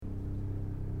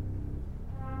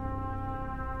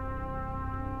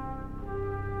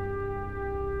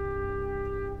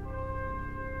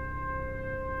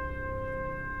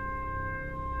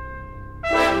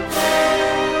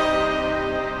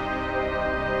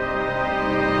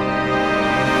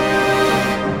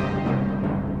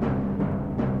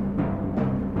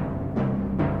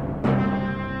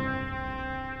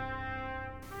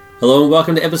Hello and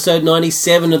welcome to episode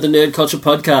 97 of the Nerd Culture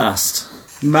Podcast.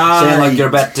 Sound like you're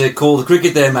about to call the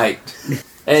cricket there, mate.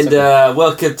 And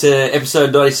welcome to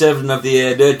episode 97 of the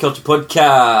Nerd Culture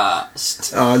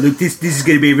Podcast. Look, this is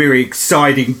going to be a very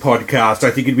exciting podcast. I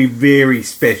think it'll be very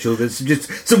special. There's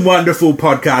just some wonderful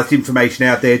podcast information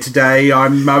out there today.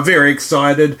 I'm very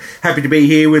excited, happy to be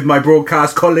here with my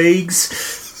broadcast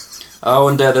colleagues. Oh,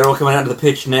 and they're all coming out to the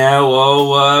pitch now.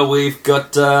 Oh, we've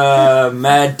got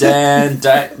Mad Dan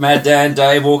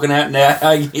Dave walking out now,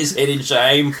 hanging his head in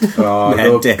shame. Oh,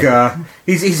 look,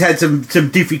 he's had some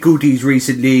difficulties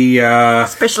recently,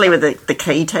 especially with the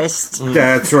key test.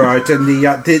 That's right, and the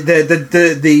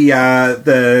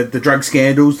drug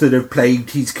scandals that have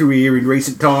plagued his career in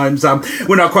recent times.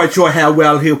 We're not quite sure how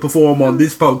well he'll perform on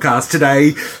this podcast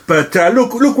today, but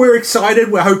look, we're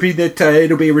excited. We're hoping that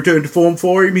it'll be a return to form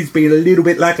for him. He's been a little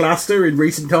bit lackluster in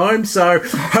recent times, so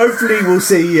hopefully we'll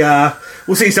see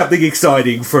something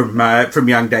exciting from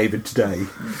young David today.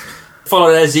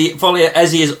 Followed as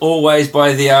he is always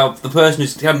by the person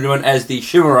who's come to known as the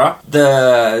Shimmerer,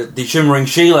 the Shimmering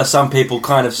Sheila. Some people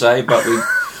kind of say, but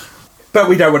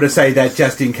we don't want to say that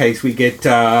just in case we get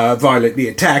violently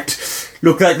attacked.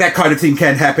 Look, that kind of thing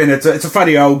can happen. It's a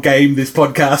funny old game, this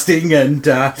podcasting, and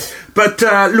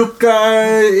look,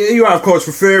 you are of course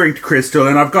referring to Crystal,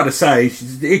 and I've got to say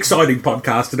she's an exciting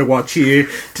podcaster to watch here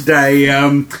today.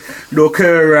 Look,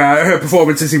 her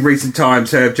performances in recent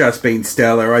times have just been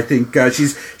stellar. I think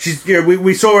she's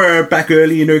we saw her back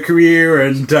early in her career,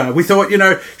 and we thought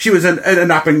she was an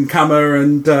up and comer,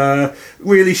 and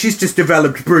really she's just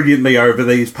developed brilliantly over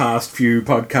these past few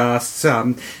podcasts.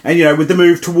 And with the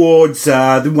move towards the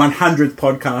 100th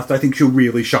podcast, I think she'll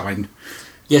really shine.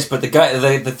 Yes, but the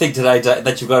thing today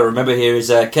that you've got to remember here is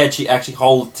can she actually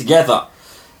hold it together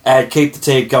and keep the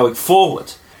team going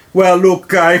forward? Well,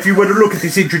 look, if you were to look at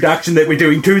this introduction that we're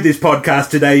doing to this podcast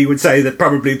today, you would say that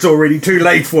probably it's already too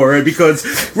late for her, because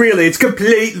really it's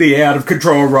completely out of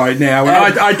control right now,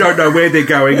 and I don't know where they're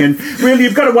going, and really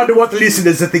you've got to wonder what the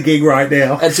listeners are thinking right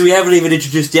now. And so we haven't even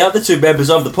introduced the other two members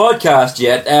of the podcast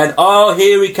yet, and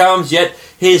here he comes yet.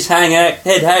 His head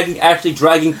hanging, actually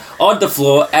dragging on the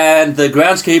floor, and the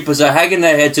groundskeepers are hanging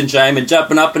their heads in shame and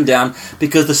jumping up and down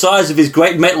because the size of his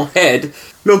great metal head.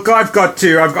 Look, I've got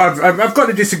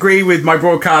to disagree with my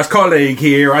broadcast colleague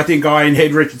here. I think Ian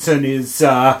Head Richardson is.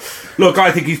 I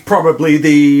think he's probably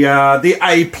the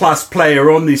A+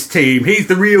 player on this team. He's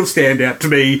the real standout to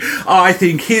me. I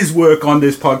think his work on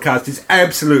this podcast is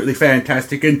absolutely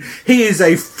fantastic, and he is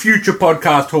a future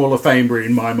podcast Hall of Famer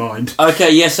in my mind.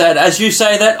 Okay, yes, and as you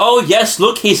say that, oh yes,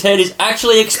 look, his head is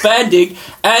actually expanding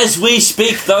as we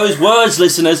speak those words,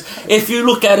 listeners. If you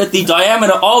look at it, the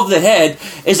diameter of the head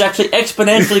is actually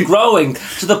exponentially growing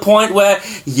to the point where,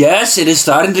 yes, it is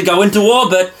starting to go into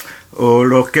orbit. Oh,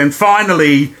 look, and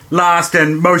finally, last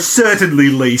and most certainly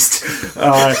least,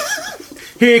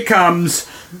 here comes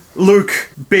Luke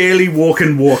Barely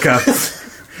Walking Walker.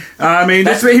 I mean,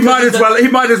 he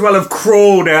might as well have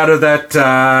crawled out of that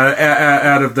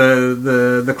out of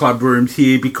the club rooms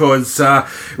here, because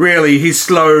really his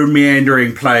slow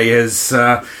meandering play has.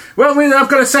 I've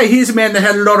got to say, here's a man that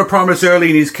had a lot of promise early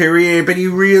in his career, but he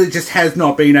really just has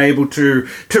not been able to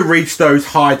reach those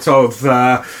heights of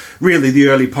really the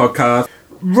early podcast.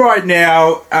 Right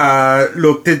now,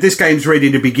 look, this game's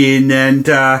ready to begin, and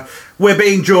we're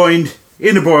being joined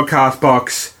in the broadcast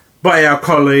box by our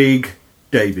colleague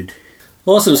David.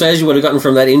 Awesome. So as you would have gotten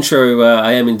from that intro,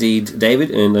 I am indeed David,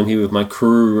 and I'm here with my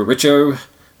crew, Richo,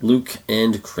 Luke,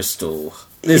 and Crystal.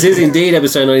 This is indeed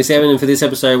episode 97, and for this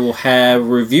episode we'll have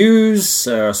reviews,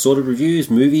 assorted reviews,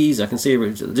 movies. I can see,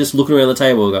 just looking around the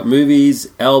table, we've got movies,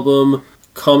 album,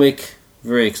 comic,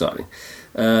 very exciting.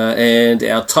 And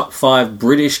our top 5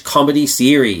 British comedy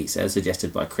series, as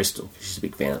suggested by Crystal. She's a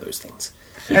big fan of those things.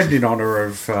 And in honour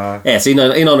of... in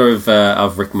honour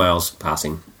of Rick Mayall's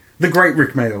passing. The great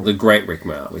Rick Mayall. The great Rick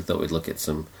Mayall. We thought we'd look at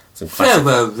some classic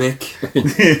farewell, Rick.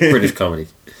 British comedy.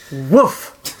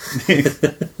 Woof!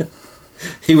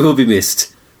 He will be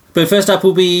missed. But first up,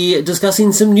 we'll be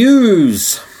discussing some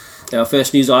news. Our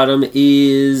first news item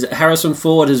is Harrison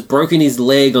Ford has broken his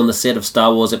leg on the set of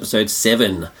Star Wars Episode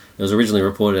 7. It was originally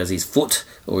reported as his foot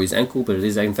or his ankle, but it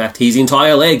is in fact his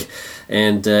entire leg.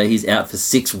 And he's out for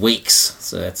 6 weeks.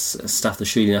 So that's stuff the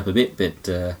shooting up a bit, but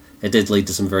it did lead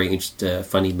to some very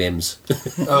funny memes.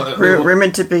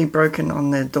 Rumoured to be broken on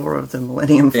the door of the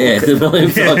Millennium Falcon. Yeah, the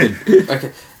Millennium Falcon.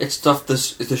 Okay, it's stuff they're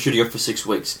shooting up for 6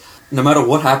 weeks. No matter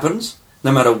what happens,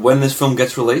 no matter when this film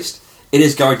gets released, it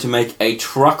is going to make a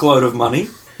truckload of money.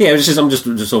 Yeah, I'm just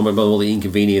talking about all the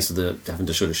inconvenience of having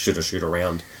to sort of shoot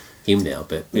around him now.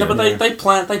 But No, but they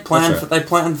plan for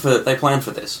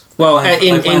this. well,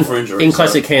 They plan for injury, in so-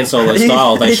 classic Han Solo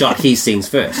style, they shot his scenes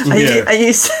first. Are you, Yeah. are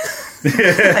you,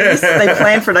 they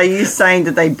planned for it. Are you saying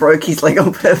that they broke his leg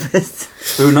on purpose?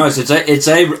 Who knows? It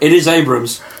is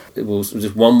Abrams. It was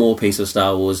just one more piece of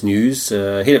Star Wars news.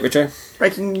 Hit it, Richo.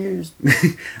 Breaking news.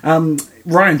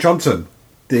 Rian Johnson,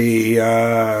 the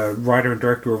writer and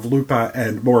director of Looper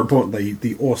and, more importantly,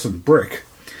 The Awesome Brick,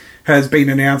 has been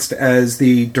announced as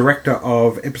the director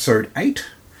of Episode 8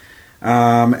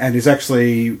 and is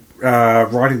actually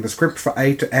writing the script for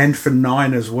 8 and for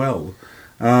 9 as well,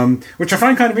 which I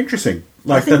find kind of interesting.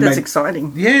 I think that's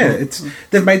exciting. Yeah,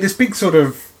 they've made this big sort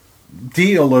of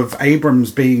deal of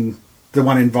Abrams being the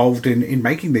one involved in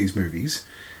making these movies,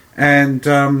 and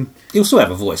He'll still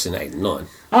have a voice in 8 and 9.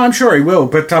 I'm sure he will,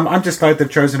 but I'm just glad they've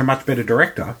chosen a much better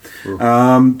director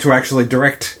to actually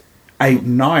direct 8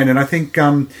 and 9. And I think,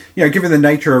 given the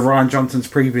nature of Rian Johnson's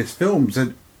previous films,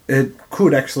 it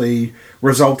could actually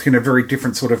result in a very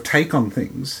different sort of take on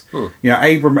things.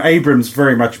 Abrams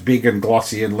very much big and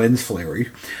glossy and lens flary.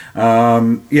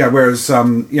 Whereas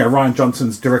Rian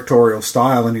Johnson's directorial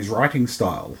style and his writing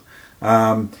style,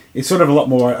 it's sort of a lot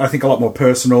more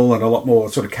personal and a lot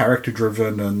more sort of character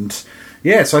driven, and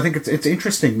so I think it's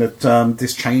interesting that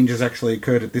this change has actually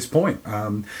occurred at this point.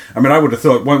 I would have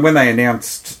thought when they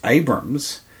announced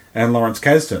Abrams and Lawrence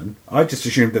Kasdan, I just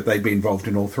assumed that they'd be involved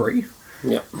in all three.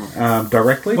 Yeah.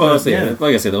 Directly. Well, but,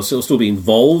 like I said, they'll still be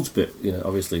involved, but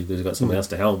obviously they've got someone else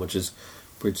to helm, which is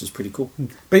pretty cool.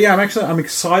 But yeah, I'm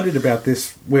excited about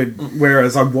this.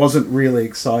 Whereas I wasn't really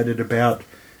excited about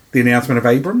the announcement of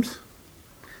Abrams.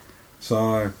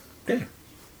 So yeah.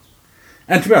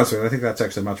 And to be honest with you, I think that's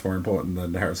actually much more important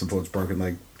than Harrison Ford's broken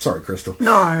leg. Sorry, Crystal.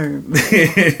 No.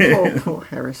 Poor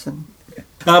Harrison.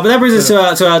 But that brings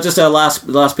us to our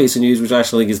last piece of news, which I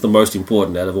actually think is the most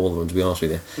important out of all of them, to be honest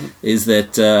with you, is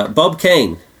that Bob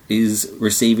Kane is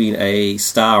receiving a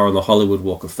star on the Hollywood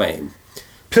Walk of Fame.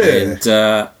 And,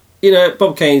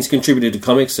 Bob Kane's contributed to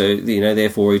comics, so,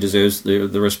 therefore he deserves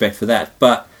the respect for that.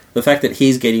 But the fact that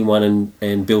he's getting one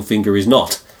and Bill Finger is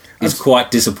not is quite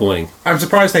disappointing. I'm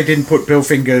surprised they didn't put Bill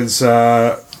Finger's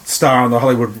star on the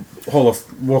Hollywood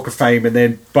Walk of Fame and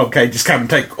then Bob Kane just come and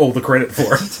take all the credit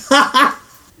for it.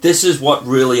 This is what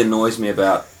really annoys me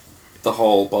about the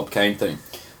whole Bob Kane thing.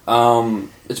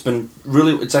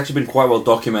 It's actually been quite well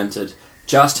documented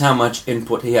just how much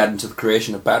input he had into the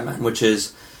creation of Batman, which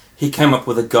is he came up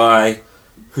with a guy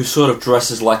who sort of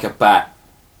dresses like a bat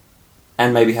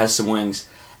and maybe has some wings,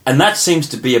 and that seems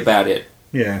to be about it.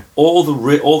 Yeah. All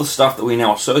the stuff that we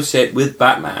now associate with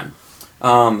Batman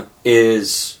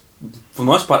is, for the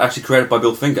most part, actually created by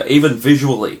Bill Finger, even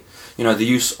visually. The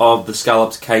use of the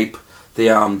scalloped cape, the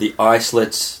eye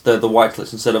slits, the white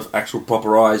slits instead of actual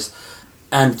proper eyes,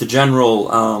 and the general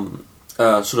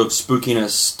sort of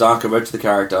spookiness, darker edge to the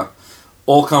character,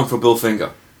 all come from Bill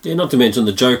Finger. Yeah, not to mention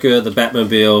the Joker, the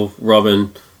Batmobile,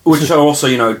 Robin, which are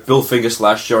also Bill Finger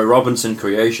 / Jerry Robinson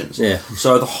creations. Yeah.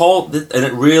 So the whole, and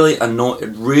it really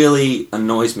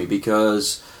annoys me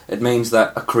because it means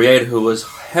that a creator who was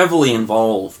heavily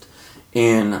involved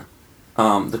in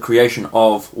the creation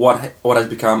of what has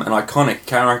become an iconic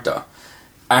character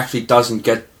actually doesn't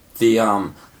get the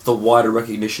wider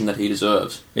recognition that he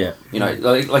deserves. Yeah.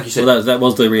 Like you said. Well, that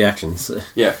was the reactions.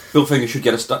 Yeah, Bill Finger should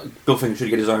get his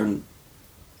own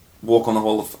walk on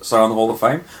the Star on the Hall of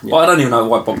Fame. Yeah. Well, I don't even know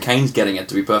why Bob Kane's getting it,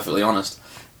 to be perfectly honest.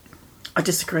 I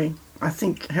disagree. I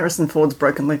think Harrison Ford's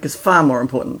broken leg is far more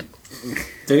important.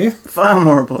 Do you? Far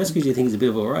more important. That's because you think he's a bit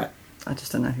of a rat. I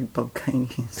just don't know who Bob Kane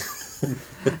is.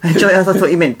 Actually, I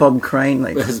thought you meant Bob Crane.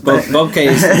 Bob Kane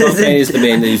is the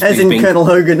man who's as in been, Colonel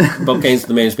Hogan. Bob Kane's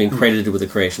the man who's been credited with the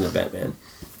creation of Batman.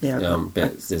 Yeah.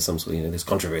 But there's some sort of, there's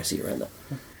controversy around that.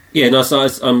 Yeah, no, so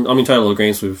I'm in total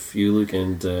agreement with you, Luke,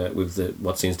 and with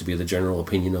what seems to be the general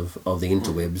opinion of the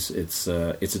interwebs. It's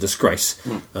a disgrace.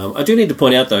 I do need to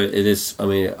point out, though, it is,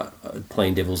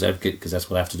 playing devil's advocate, because that's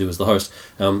what I have to do as the host,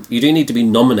 you do need to be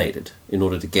nominated in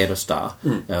order to get a star.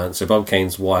 So Bob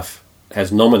Kane's wife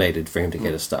has nominated for him to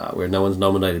get a star, where no one's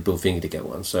nominated Bill Finger to get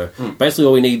one. So basically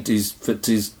all we need is to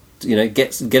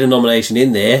get a nomination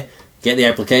in there, get the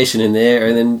application in there,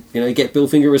 and then get Bill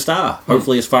Finger a star.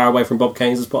 Hopefully, as far away from Bob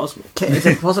Kane's as possible. Is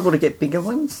it possible to get bigger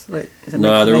ones?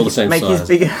 No, they're all the same make size. His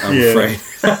bigger? I'm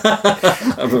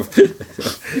afraid.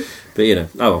 But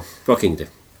what can you do?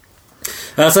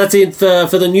 So that's it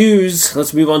for the news.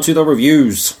 Let's move on to the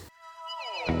reviews.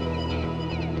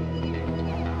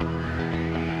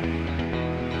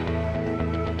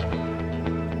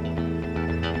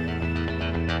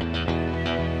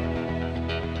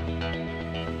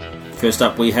 First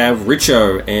up, we have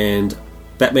Richo, and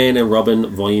Batman and Robin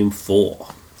Volume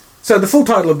 4. So the full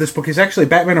title of this book is actually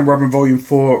Batman and Robin Volume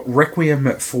 4,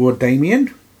 Requiem for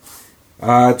Damian.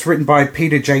 It's written by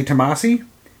Peter J. Tomasi,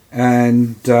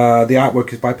 and the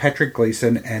artwork is by Patrick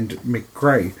Gleason and Mick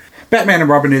Gray. Batman and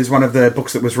Robin is one of the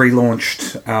books that was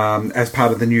relaunched as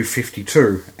part of the New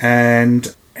 52,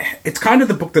 and it's kind of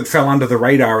the book that fell under the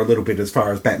radar a little bit as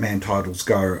far as Batman titles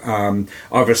go.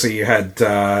 Obviously, you had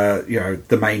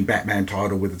the main Batman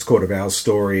title with its Court of Owls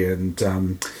story, and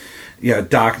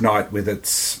Dark Knight with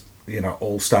its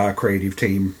all-star creative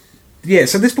team. Yeah,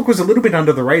 so this book was a little bit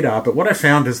under the radar, but what I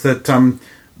found is that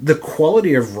the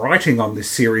quality of writing on this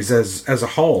series as a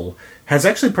whole has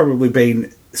actually probably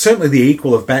been certainly the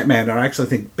equal of Batman, and I actually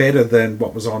think better than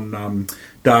what was on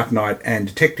Dark Knight and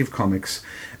Detective Comics,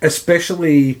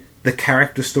 especially the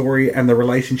character story and the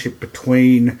relationship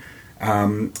between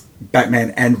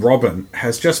Batman and Robin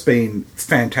has just been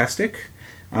fantastic.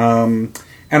 And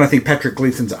I think Patrick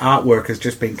Gleason's artwork has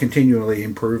just been continually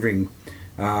improving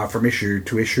from issue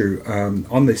to issue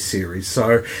on this series.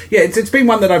 So, yeah, it's been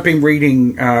one that I've been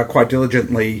reading quite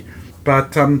diligently.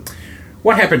 But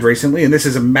what happened recently, and this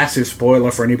is a massive spoiler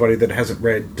for anybody that hasn't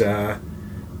read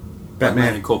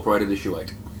Batman Incorporated issue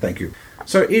 8. Thank you.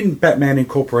 So in Batman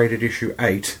Incorporated issue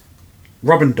 8,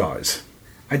 Robin dies.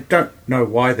 I don't know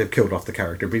why they've killed off the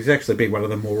character, but he's actually been one of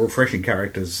the more refreshing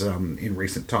characters in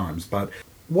recent times. But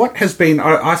what has been,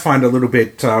 I find a little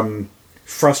bit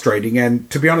frustrating, and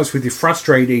to be honest with you,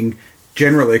 frustrating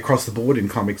generally across the board in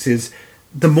comics, is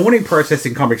the mourning process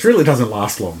in comics really doesn't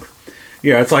last long.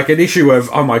 It's like an issue of,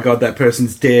 oh my god, that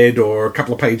person's dead, or a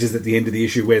couple of pages at the end of the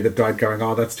issue where they've died going,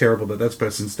 oh, that's terrible that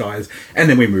person dies, and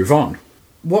then we move on.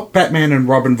 What Batman and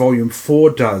Robin Volume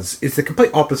 4 does is the complete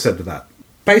opposite of that.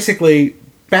 Basically,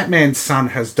 Batman's son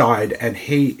has died, and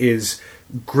he is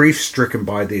grief-stricken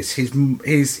by this.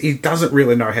 He doesn't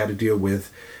really know how to deal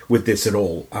with this at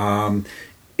all.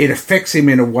 It affects him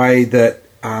in a way that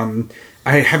I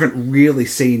haven't really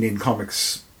seen in comic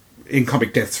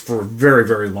deaths for a very,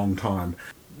 very long time.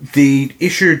 The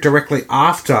issue directly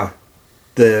after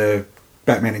the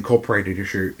Batman Incorporated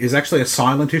issue is actually a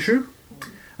silent issue.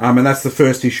 And that's the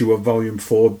first issue of Volume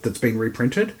 4 that's been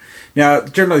reprinted. Now,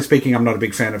 generally speaking, I'm not a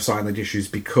big fan of silent issues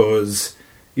because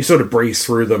you sort of breeze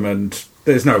through them and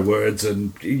there's no words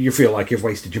and you feel like you've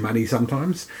wasted your money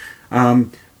sometimes.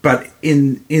 But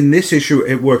in this issue,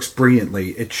 it works brilliantly.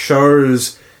 It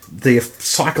shows the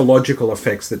psychological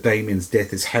effects that Damian's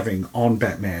death is having on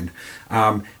Batman,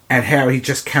 and how he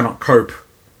just cannot cope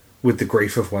with the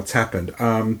grief of what's happened.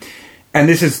 And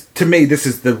this is, to me,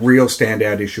 the real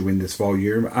standout issue in this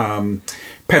volume.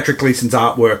 Patrick Gleason's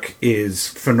artwork is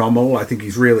phenomenal. I think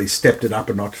he's really stepped it up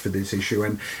a notch for this issue,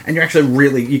 and you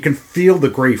actually you can feel the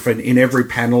grief in every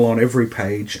panel, on every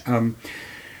page.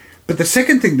 But the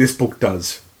second thing this book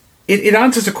does, it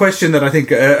answers a question that I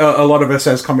think a lot of us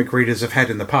as comic readers have had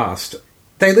in the past.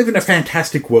 They live in a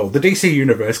fantastic world, the DC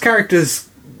universe. Characters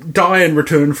die and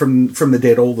return from the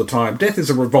dead all the time. Death is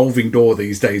a revolving door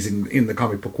these days in the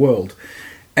comic book world.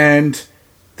 And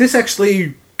this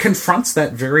actually confronts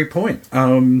that very point.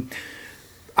 After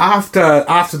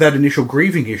that initial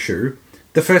grieving issue,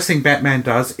 the first thing Batman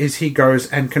does is he goes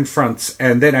and confronts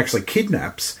and then actually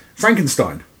kidnaps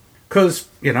Frankenstein. Because,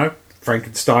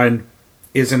 Frankenstein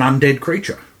is an undead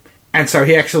creature. And so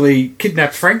he actually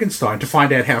kidnaps Frankenstein to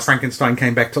find out how Frankenstein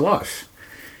came back to life.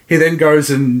 He then goes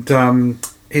to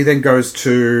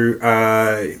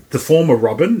the former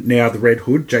Robin, now the Red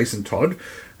Hood, Jason Todd,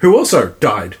 who also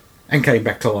died and came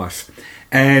back to life.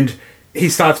 And he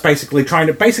starts basically trying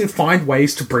to find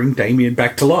ways to bring Damian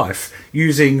back to life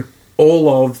using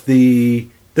all of the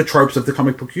tropes of the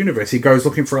comic book universe. He goes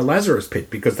looking for a Lazarus pit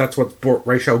because that's what's brought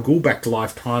Ra's al Ghul back to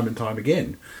life time and time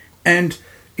again. And,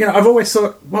 I've always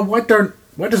thought, well, why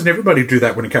doesn't everybody do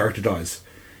that when a character dies?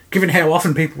 Given how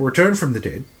often people return from the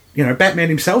dead. Batman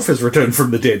himself has returned from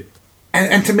the dead.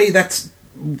 And to me, that's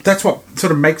what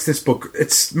sort of makes this book.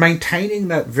 It's maintaining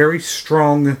that very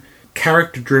strong,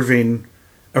 character-driven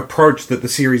approach that the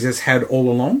series has had all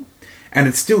along. And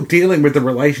it's still dealing with the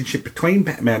relationship between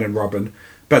Batman and Robin,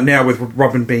 but now with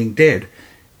Robin being dead.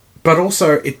 But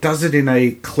also, it does it in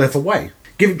a clever way.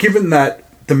 Given that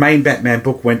the main Batman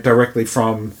book went directly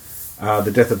from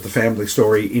the death of the family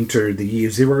story into the Year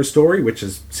Zero story, which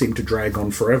has seemed to drag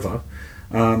on forever.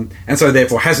 And so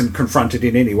therefore hasn't confronted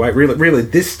in any way. Really,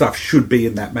 this stuff should be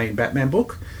in that main Batman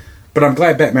book. But I'm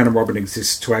glad Batman and Robin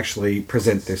exists to actually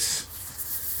present this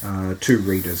to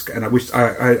readers. And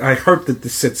I hope that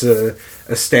this sets a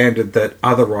standard that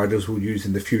other writers will use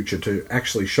in the future to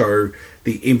actually show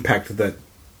the impact that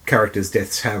characters'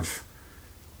 deaths have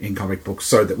in comic books,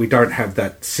 so that we don't have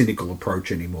that cynical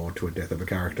approach anymore to a death of a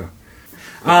character.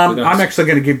 I'm actually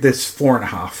going to give this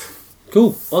 4.5.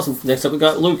 Cool, awesome. Next up we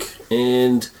got Luke,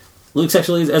 and Luke's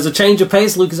actually, as a change of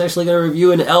pace, Luke is actually going to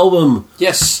review an album.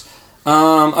 Yes.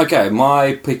 Okay,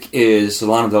 my pick is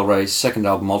Lana Del Rey's second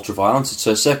album, Ultraviolence. It's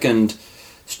her second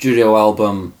studio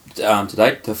album to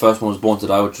date. The first one was Born to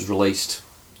Die, which was released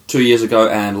 2 years ago,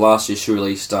 and last year she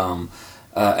released an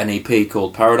EP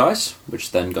called Paradise,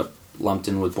 which then got lumped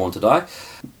in with Born to Die.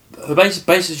 Her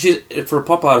for a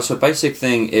pop artist, her basic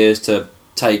thing is to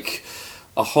take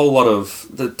a whole lot of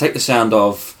take the sound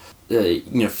of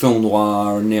film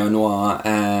noir and neo noir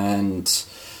and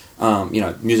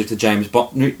music to James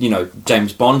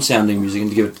Bond sounding music, and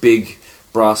to give it big,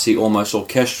 brassy, almost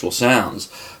orchestral sounds,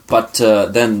 but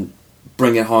then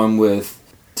bring it home with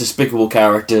despicable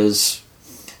characters,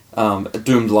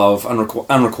 doomed love,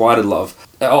 unrequited love.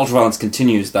 Ultraviolence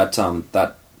continues that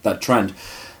trend.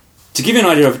 To give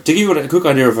you a quick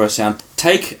idea of her sound,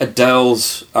 take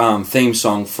Adele's theme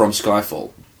song from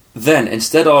Skyfall. Then,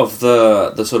 instead of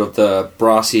the sort of the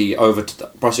brassy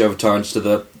overtones to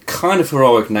the kind of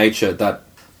heroic nature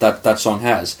that song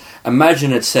has,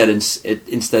 imagine it said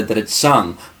instead that it's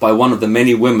sung by one of the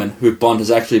many women who Bond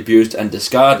has actually abused and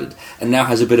discarded, and now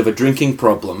has a bit of a drinking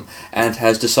problem, and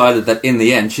has decided that in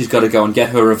the end she's got to go and get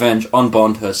her revenge on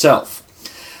Bond herself.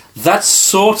 That's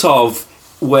sort of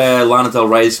where Lana Del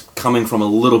Rey's coming from a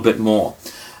little bit more.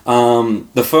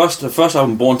 The first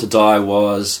album, Born to Die,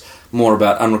 was more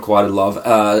about unrequited love,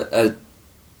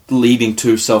 leading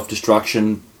to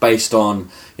self-destruction based on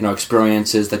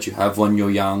experiences that you have when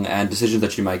you're young and decisions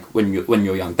that you make when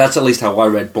you're young. That's at least how I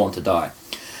read Born to Die.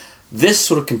 This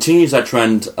sort of continues that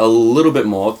trend a little bit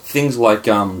more. Things like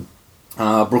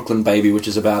Brooklyn Baby, which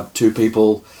is about two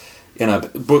people in a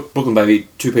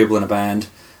band.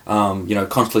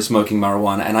 Constantly smoking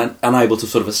marijuana and unable to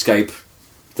sort of escape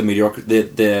the mediocrity,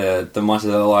 the mice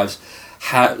of their lives,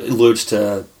 alludes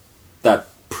to that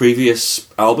previous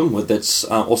album with its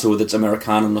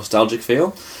Americana nostalgic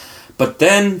feel. But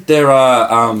then there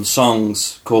are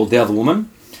songs called "The Other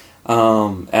Woman,"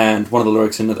 and one of the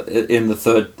lyrics in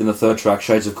the third track,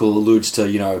 "Shades of Cool," alludes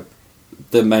to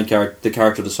the main character, the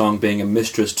character of the song, being a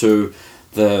mistress to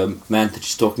the man that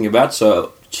she's talking about.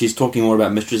 So she's talking more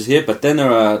about mistresses here, but then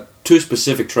there are two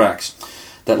specific tracks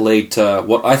that lead to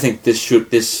what I think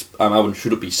this album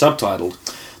should be subtitled.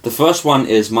 The first one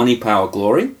is Money, Power,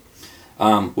 Glory,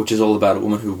 which is all about a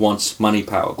woman who wants money,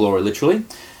 power, glory, literally.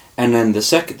 And then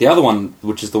the other one,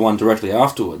 which is the one directly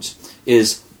afterwards,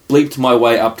 is Bleeped My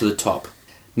Way Up to the Top.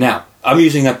 Now, I'm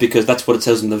using that because that's what it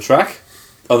says in the track,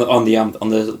 on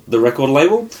the record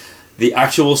label. The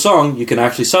actual song you can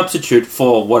actually substitute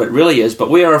for what it really is, but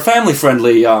we are a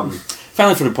family-friendly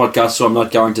podcast, so I'm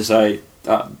not going to say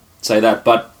that.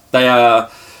 But they are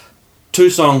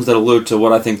two songs that allude to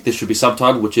what I think this should be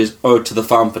subtitled, which is Ode to the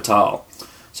Femme Fatale.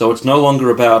 So it's no longer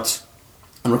about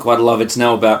unrequited love; it's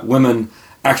now about women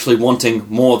actually wanting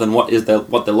more than what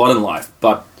their lot in life,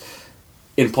 but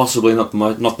in possibly not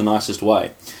the nicest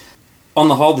way. On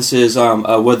the whole, this is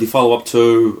a worthy follow-up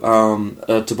to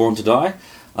Born to Die.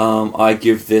 I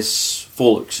give this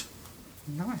 4 Lukes.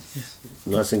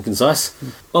 Nice and concise.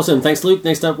 Awesome, thanks Luke.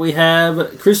 Next up we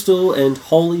have Crystal and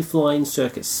Holy Flying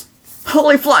Circus.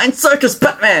 Holy Flying Circus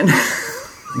Batman!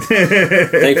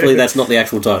 Thankfully that's not the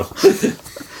actual title.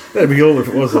 That'd be all if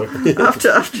it was, though.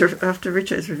 After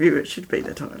Richard's review, it should be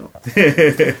the title.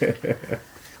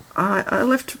 I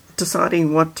left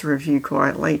deciding what to review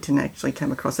quite late and actually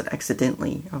came across it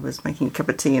accidentally. I was making a cup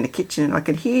of tea in the kitchen and I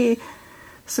could hear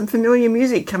some familiar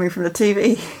music coming from the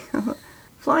TV.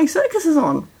 Flying Circus is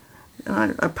on.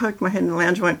 And I poked my head in the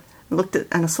lounge and looked at,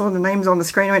 and I saw the names on the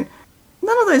screen and went,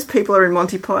 none of those people are in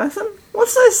Monty Python.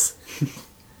 What's this?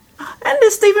 And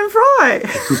there's Stephen Fry.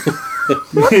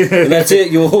 And that's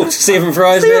it, you're hooked. Stephen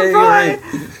Fry's Stephen Fry.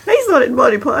 He's not in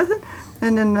Monty Python.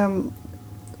 And then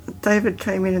David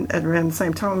came in at around the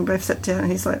same time and we both sat down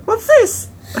and he's like, what's this?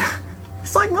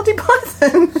 It's like Monty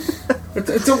Python.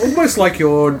 It's almost like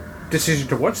your decision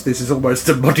to watch this is almost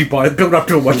a Monty Python, built up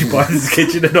to a Monty Python's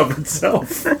kitchen and of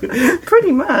itself.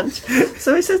 Pretty much.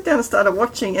 So we sat down and started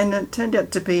watching, and it turned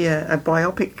out to be a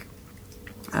biopic,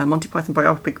 a Monty Python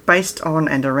biopic based on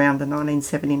and around the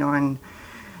 1979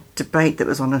 debate that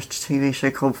was on a TV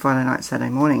show called Friday Night, Saturday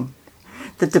Morning.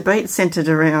 The debate centred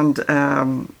around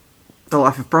the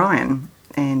life of Brian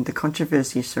and the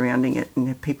controversy surrounding it,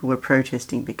 and people were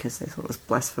protesting because they thought it was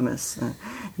blasphemous. And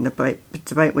the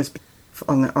debate was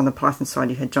on the Python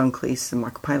side you had John Cleese and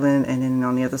Michael Palin, and then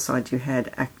on the other side you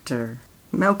had actor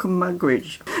Malcolm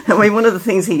Muggeridge. I mean, one of the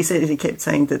things he said is he kept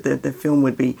saying that the film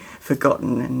would be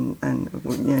forgotten and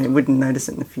wouldn't notice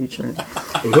it in the future.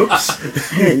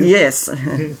 Oops. Yes.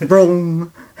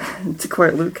 Wrong. to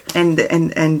quote Luke, and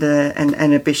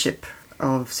a bishop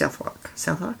of Southwark.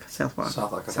 Southwark.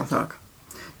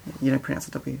 You don't pronounce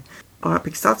the W.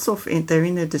 Biopic starts off, they're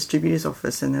in the distributor's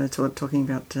office and they're talking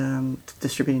about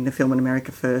distributing the film in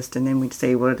America first, and then we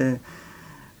see what a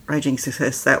raging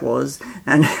success that was,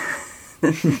 and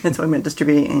that's why I meant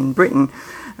distributing in Britain.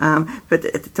 But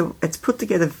it's put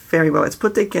together very well. It's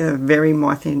put together very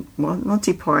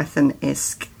Monty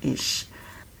Python-esque-ish.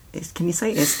 Can you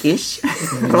say esque-ish?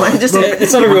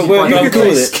 It's not a real word, but I'm cool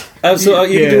with it.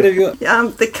 Absolutely, you can do whatever you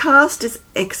want. The cast is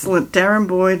excellent. Darren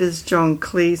Boyd as John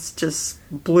Cleese just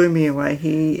blew me away.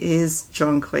 He is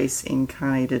John Cleese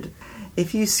incarnated.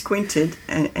 If you squinted,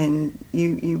 and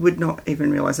you would not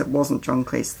even realise it wasn't John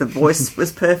Cleese. The voice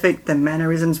was perfect. The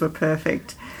mannerisms were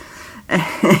perfect.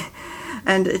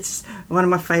 And it's one of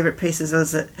my favourite pieces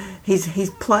is that he's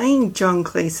playing John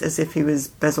Cleese as if he was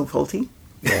Basil Fawlty.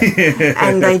 Yeah.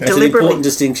 And they That's an important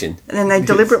distinction. And they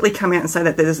deliberately come out and say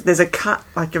that there's a cut,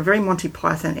 like a very Monty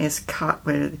Python-esque cut,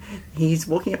 where he's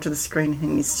walking up to the screen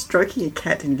and he's stroking a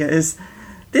cat and he goes,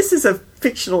 "This is a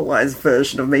fictionalised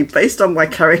version of me based on my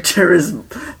character as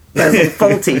Basil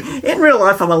Fawlty. In real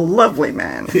life, I'm a lovely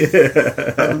man.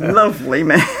 A lovely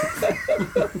man."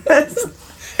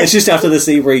 It's just after the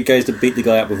scene where he goes to beat the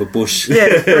guy up with a bush.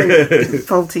 Yeah, very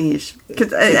Fawlty-ish.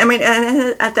 I mean,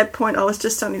 and at that point, I was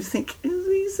just starting to think,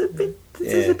 this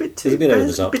is a bit too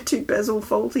Basil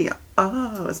Fawlty.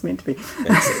 Oh, it's meant to be.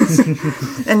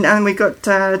 And we got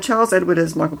Charles Edward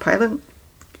as Michael Palin.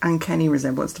 Uncanny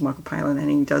resemblance to Michael Palin,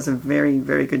 and he does a very,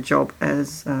 very good job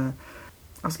as...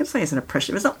 I was going to say as an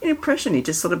impression. It's not an impression. He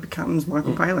just sort of becomes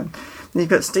Michael Palin. And you've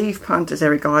got Steve Punt as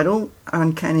Eric Idle,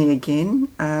 uncanny again.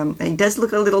 He does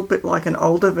look a little bit like an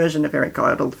older version of Eric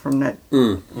Idle from that,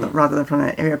 rather than from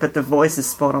that era, but the voice is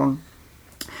spot on.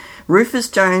 Rufus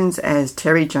Jones as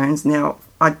Terry Jones. Now,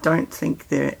 I don't think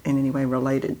they're in any way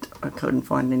related. I couldn't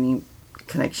find any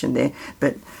connection there,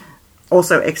 but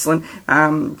also excellent.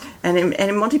 And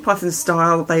in Monty Python's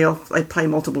style, they play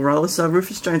multiple roles. So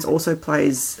Rufus Jones also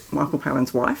plays Michael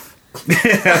Palin's wife, which is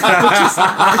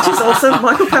awesome.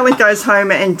 Michael Palin goes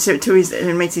home and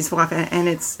and meets his wife, and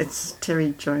it's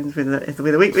Terry Jones with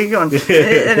a wig on.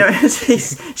 And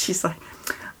she's like,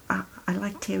 "I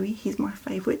like Terry. He's my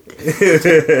favourite."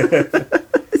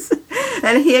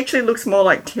 And he actually looks more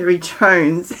like Terry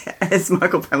Jones as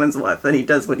Michael Palin's wife than he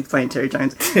does when he's playing Terry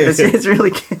Jones. It's really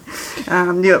good.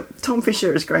 Tom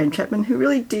Fisher as Graham Chapman, who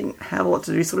really didn't have a lot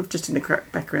to do, sort of just in the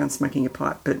background smoking a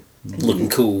pipe, but looking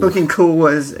cool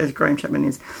as Graham Chapman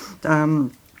is.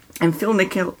 And Phil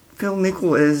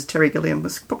Nichol as Terry Gilliam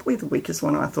was probably the weakest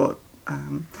one, I thought.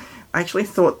 I actually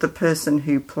thought the person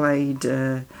who played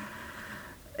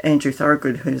Andrew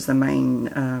Thorogood, who's the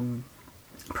main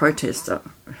protester,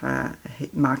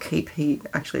 Mark Heap, he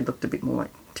actually looked a bit more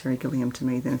like Terry Gilliam to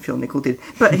me than Phil Nichol did,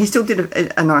 but he still did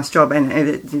a nice job, and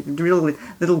the real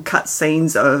little cut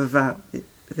scenes of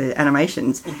the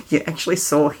animations, you actually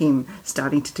saw him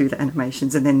starting to do the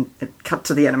animations, and then it cut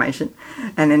to the animation,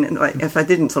 and then like, if I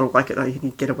didn't sort of like it,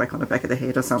 he'd get a whack on the back of the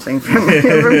head or something from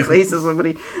Cleese or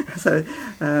somebody. So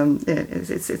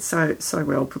it's so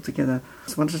well put together.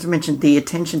 So I wanted to mention the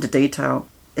attention to detail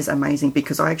is amazing,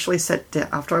 because I actually sat down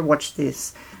after I watched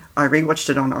this. I rewatched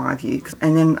it on iView,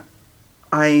 and then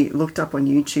I looked up on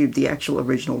YouTube the actual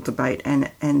original debate,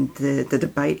 and the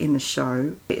debate in the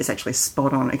show is actually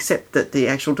spot on, except that the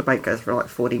actual debate goes for like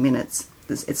 40 minutes.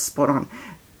 It's spot on.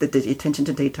 The attention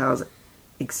to detail is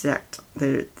exact.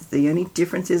 The only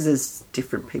difference is there's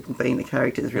different people being the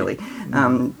characters, really.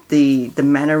 The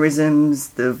mannerisms,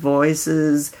 the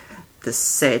voices, the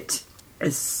set.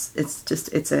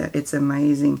 It's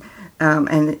amazing,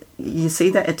 and you see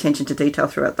that attention to detail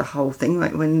throughout the whole thing.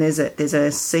 Like when there's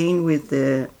a scene with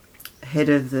the head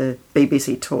of the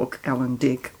BBC Talk, Alan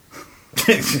Dick,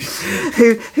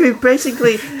 who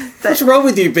basically what's wrong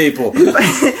with you people?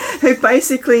 Who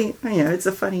basically, it's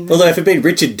a funny name. Although if it had been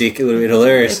Richard Dick, it would have been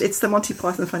hilarious. It's the Monty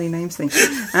Python funny names thing.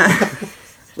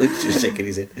 Let's just check it,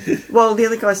 is it? Well, the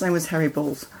other guy's name was Harry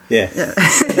Balls. Yeah.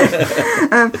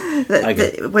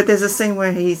 But there's a scene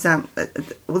where he's...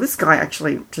 this guy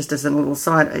actually, just as a little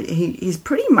aside, he's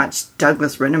pretty much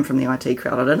Douglas Renham from the IT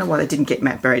Crowd. I don't know why they didn't get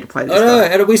Matt Berry to play this guy.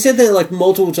 And we said that like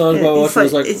multiple times while watching. I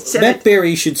was like, Matt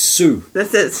Berry should sue.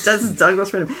 That's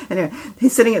Douglas Renham. Anyway,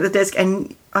 he's sitting at the desk,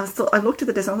 and I looked at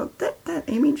the desk, and I thought, that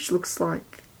image looks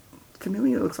like...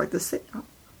 familiar. It looks like the set.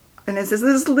 And there's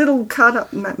this little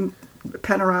cut-up...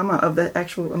 panorama of the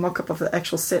actual, a mock-up of the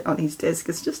actual set on his desk.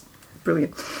 It's just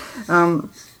brilliant. And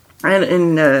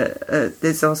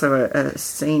there's also a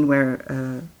scene where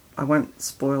I won't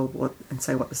spoil and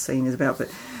say what the scene is about,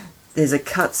 but there's a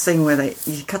cut scene where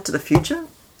you cut to the future,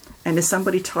 and there's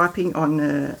somebody typing on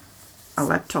a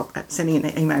laptop, sending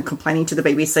an email complaining to the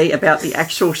BBC about the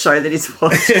actual show that he's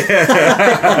watched.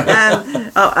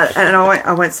 And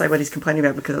I won't say what he's complaining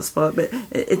about because I'll spoil it, but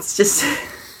it's just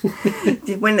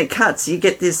when it cuts, you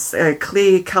get this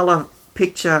clear colour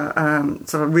picture,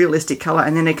 sort of realistic colour,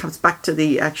 and then it comes back to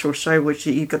the actual show, which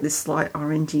you've got this slight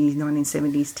orangey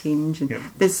 1970s tinge. And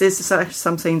there's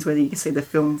some scenes where you can see the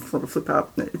film sort of flip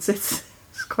up. It's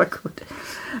quite good.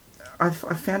 I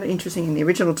found it interesting in the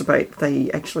original debate.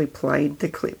 They actually played the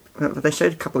clip. They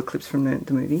showed a couple of clips from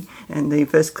the movie, and the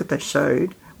first clip they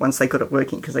showed, once they got it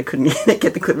working, because they couldn't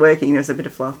get the clip working, there was a bit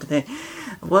of laughter there,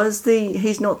 was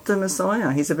 "He's not the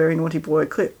Messiah, he's a very naughty boy"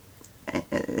 clip.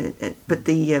 But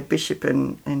the Bishop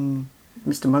and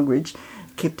Mr. Muggeridge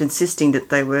kept insisting that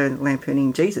they were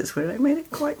lampooning Jesus, where they made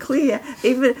it quite clear.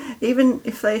 Even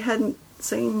if they hadn't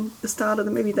seen the start of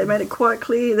the movie, they made it quite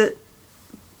clear that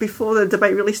before the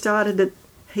debate really started that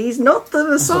he's not the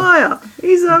Messiah.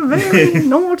 He's a very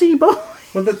naughty boy.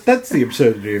 Well, that's the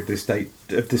absurdity of this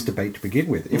debate to begin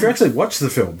with. If you actually watch the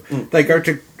film, they go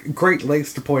to great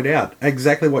lengths to point out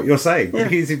exactly what you're saying. Yeah.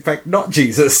 He's in fact not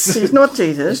Jesus. He's not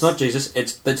Jesus. It's not Jesus.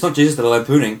 It's not Jesus that are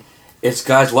lampooning. It's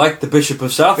guys like the Bishop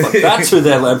of Southwark. That's who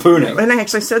they're lampooning. And they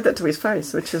actually said that to his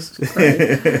face, which is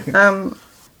great.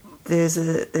 There's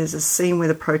a scene where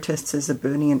the protesters are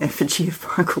burning an effigy of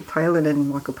Michael Palin, and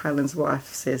Michael Palin's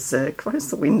wife says, "Close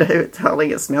the window,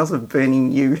 darling, it smells of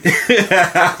burning you."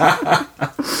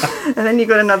 And then you've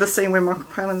got another scene where Michael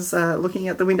Palin's looking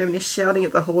out the window and he's shouting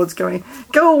at the hordes, going,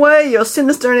 "Go away, you're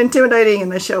sinister and intimidating."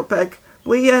 And they shout back,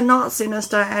 "We are not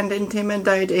sinister and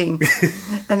intimidating."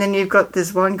 And then you've got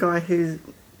this one guy who's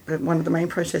one of the main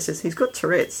protesters. He's got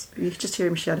Tourette's. You just hear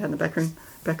him shout out in the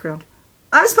background.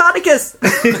 "I'm Spartacus!"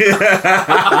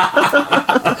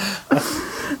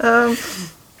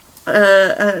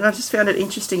 And I just found it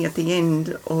interesting at the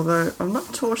end, although I'm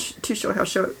not too sure how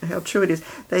true it is.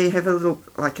 They have a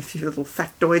few little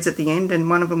factoids at the end, and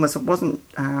one of them wasn't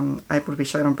able to be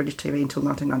shown on British TV until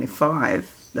 1995,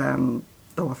 The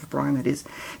Life of Brian, that is.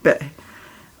 But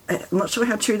I'm not sure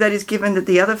how true that is, given that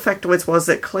the other factoids was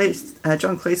that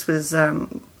John Cleese was,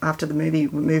 after the movie,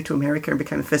 moved to America and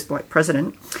became the first black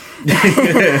president.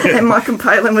 And Michael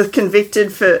Palin was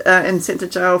convicted and sent to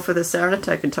jail for the sarin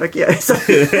attack in Tokyo. So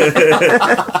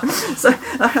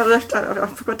I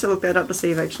forgot to look that up to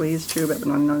see if it actually is true about the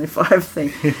 1995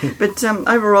 thing. But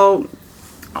overall,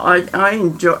 I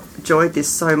enjoyed this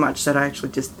so much that I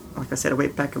actually just, like I said, I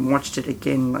went back and watched it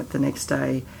again the next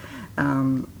day.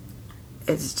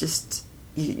 It's just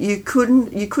you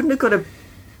couldn't have got a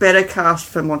better cast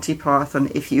for Monty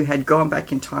Python if you had gone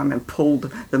back in time and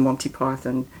pulled the Monty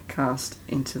Python cast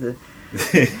into the.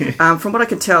 From what I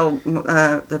can tell,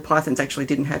 the Pythons actually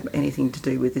didn't have anything to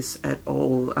do with this at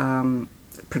all,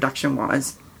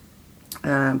 production-wise.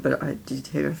 But I did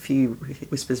hear a few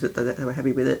whispers that they were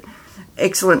happy with it.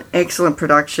 Excellent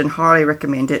production. Highly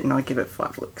recommend it, and I give it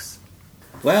 5 looks.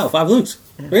 Wow, 5 looks.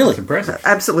 Really? That's impressive.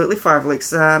 Absolutely 5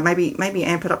 looks. Maybe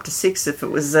amp it up to 6 if it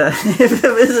was a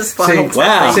spinal tap.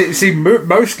 Wow. See,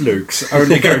 most Lukes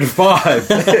only go to 5.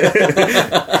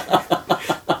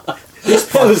 This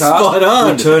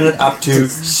podcast, we turn it up to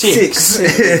 6.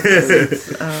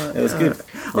 That was good.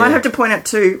 Well, I'd have to point out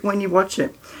too, when you watch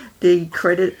it, the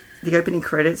opening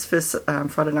credits for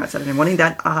Friday Night, Saturday Morning,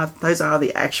 those are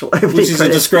the actual opening credits. Which is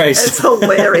credits. a disgrace. It's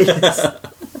hilarious.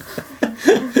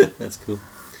 That's cool.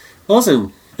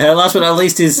 Awesome. Last but not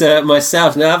least is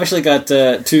myself. Now, I've actually got 2.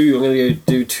 I'm going to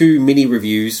do 2 mini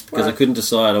reviews because I couldn't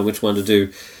decide on which one to do.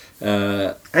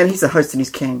 And he's the host and he's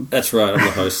king. That's right, I'm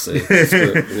the host. So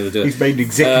screw it, I'm going to do it. He's made an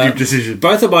executive decision.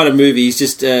 Both of mine are movies.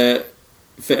 Just the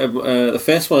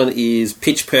first one is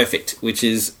Pitch Perfect, which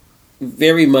is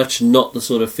very much not the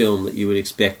sort of film that you would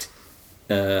expect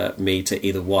me to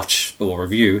either watch or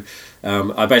review.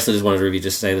 I basically just wanted to review,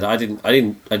 just to say that I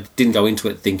didn't go into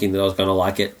it thinking that I was going to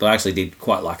like it, but I actually did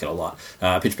quite like it a lot.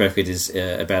 Pitch Perfect is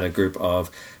about a group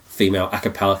of female a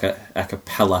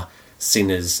cappella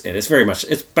singers, and it's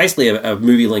basically a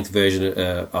movie length version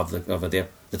of the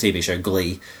TV show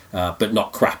Glee, but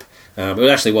not crap. It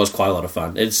actually was quite a lot of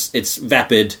fun. It's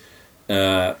vapid.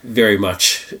 Very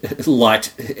much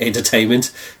light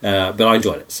entertainment, but I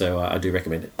enjoyed it, so I do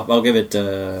recommend it. I'll give it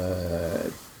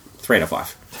 3 out of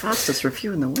 5. Fastest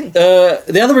review in the week.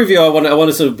 The other review I want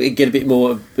to sort of get a bit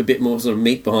more sort of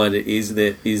meat behind it is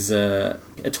a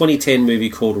 2010 movie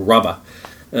called Rubber.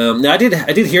 Now I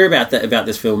did hear about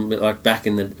this film like back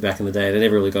in the day, and I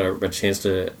never really got a chance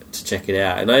to check it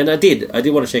out, and I did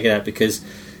want to check it out because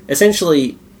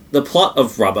essentially the plot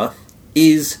of Rubber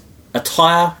is a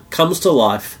tyre comes to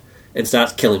life and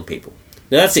starts killing people.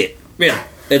 Now that's it. Really.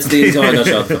 It's the entire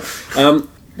nutshell of the film.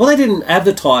 Well, they didn't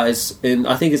advertise, and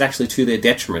I think it's actually to their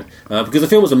detriment, because the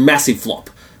film was a massive flop.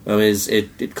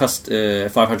 It cost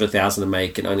 $500,000 to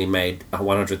make and only made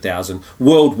 $100,000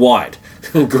 worldwide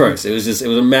gross. It was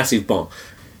a massive bomb,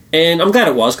 and I'm glad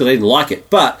it was because I didn't like it.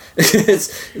 But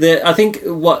I think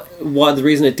why the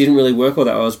reason it didn't really work all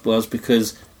that was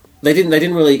because they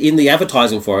didn't really, in the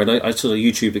advertising for it. I sort of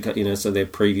YouTube it, so their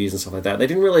previews and stuff like that. They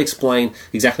didn't really explain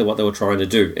exactly what they were trying to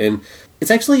do, and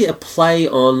it's actually a play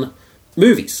on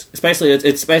movies. It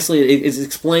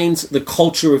explains the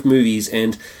culture of movies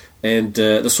and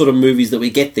the sort of movies that we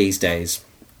get these days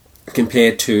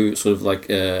compared to sort of like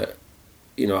a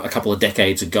couple of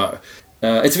decades ago.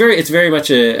 It's very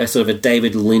much a sort of a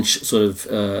David Lynch sort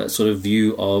of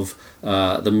view of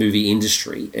the movie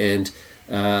industry, and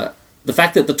the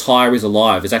fact that the tire is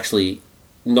alive is actually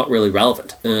not really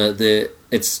relevant.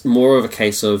 It's more of a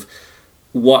case of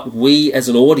what we as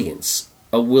an audience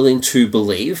are willing to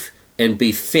believe and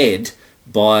be fed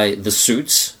by the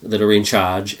suits that are in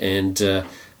charge and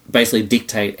basically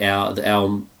dictate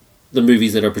the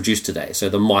movies that are produced today. So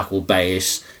the Michael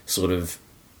Bay-ish sort of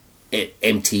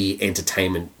empty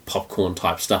entertainment popcorn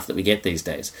type stuff that we get these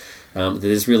days.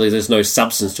 There's no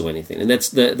substance to anything, and that's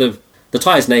the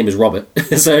tire's name is Robert.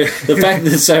 So the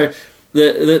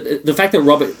fact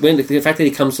that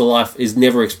he comes to life is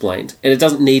never explained, and it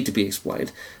doesn't need to be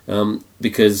explained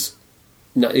because.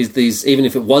 No, even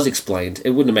if it was explained, it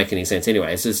wouldn't make any sense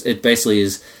anyway. It basically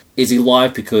is he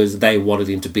alive because they wanted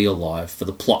him to be alive for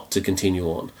the plot to continue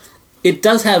on. It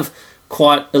does have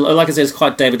quite, like I said, it's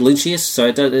quite David Lynchius, so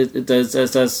it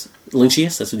does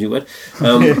Lynchius, that's a new word.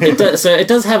 It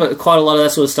does have quite a lot of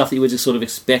that sort of stuff that you would just sort of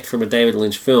expect from a David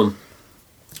Lynch film.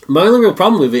 My only real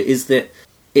problem with it is that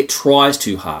it tries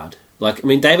too hard.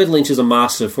 David Lynch is a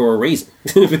master for a reason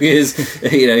because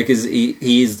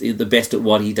he is the best at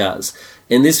what he does,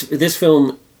 and this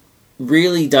film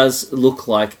really does look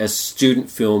like a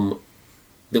student film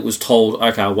that was told,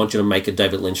 okay, I want you to make a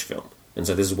David Lynch film, and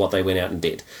so this is what they went out and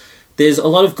did. There's a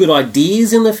lot of good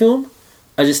ideas in the film.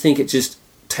 I just think it just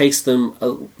takes them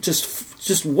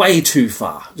just way too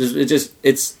far.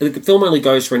 The film only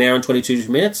goes for an hour and 22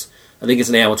 minutes. I think it's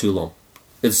an hour too long.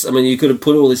 You could have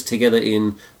put all this together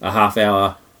in a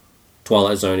half-hour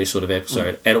Twilight Zone-ish sort of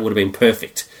episode, and it would have been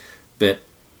perfect. But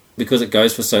because it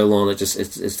goes for so long,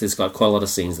 it's got quite a lot of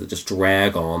scenes that just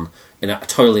drag on and are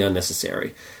totally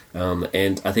unnecessary.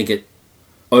 And I think it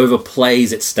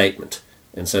overplays its statement,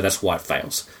 and so that's why it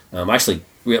fails. Actually,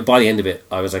 by the end of it,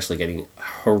 I was actually getting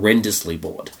horrendously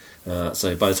bored.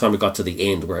 So by the time we got to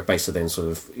the end, where it basically then sort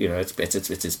of, it's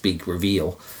this big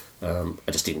reveal,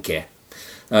 I just didn't care.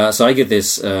 So I give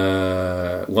this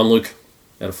 1 Luke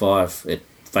out of 5. It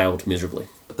failed miserably.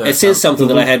 It says something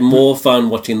that I had more fun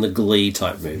watching the Glee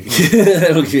type movie.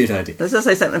 That'll give you an idea. Does that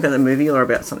say something about the movie or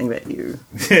about something about you?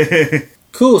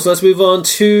 Cool, so let's move on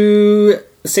to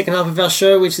the second half of our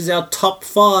show, which is our top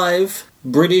 5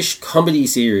 British comedy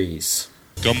series.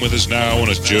 Come with us now on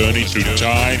a journey through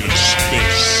time and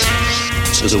space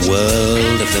to the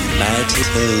world of the mighty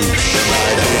Boosh.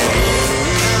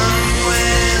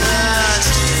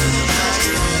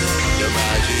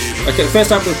 Okay,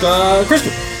 first up we've got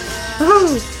Crystal.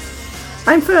 Oh,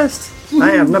 I'm first.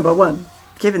 I am number 1.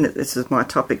 Given that this is my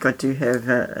topic, I do have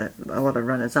a lot of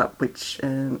runners-up, which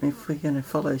if we're going to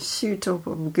follow suit, I'll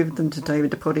give them to David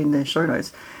to put in their show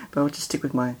notes. But I'll just stick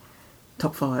with my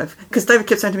top 5. Because David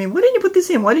kept saying to me, why didn't you put this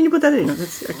in? Why didn't you put that in?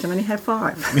 I can only have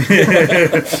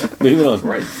 5. Moving on.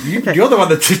 Right. You're the one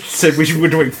that said we were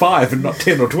doing 5 and not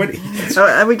 10 or 20. So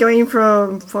are we going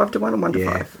from 5 to 1 or 1 to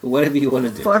 5? Whatever you want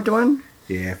to do. 5 to 1?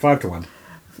 Yeah, 5 to 1.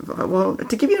 Well,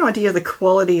 to give you an idea of the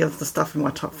quality of the stuff in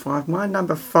my top 5, my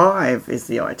number 5 is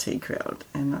the IT Crowd,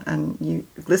 and you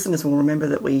listeners will remember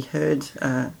that we heard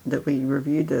that we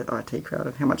reviewed the IT Crowd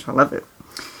and how much I love it.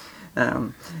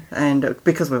 And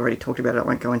because we've already talked about it, I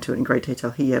won't go into it in great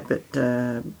detail here. But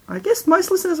I guess most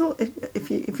listeners, will,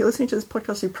 if you're listening to this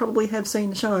podcast, you probably have seen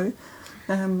the show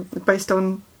based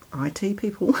on IT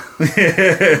people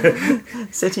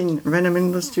set in random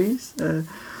industries.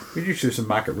 We should do some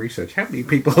market research. How many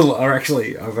people are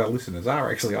actually, of our listeners,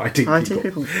 are actually IT people? IT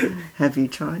people. Have you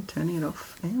tried turning it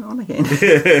off and on again?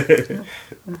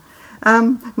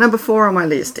 Number 4 on my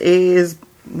list is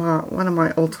one of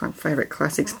my all-time favourite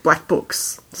classics, Black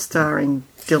Books, starring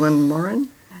Dylan Moran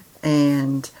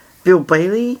and Bill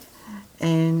Bailey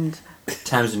and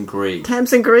Tamsin Greig.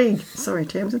 Sorry,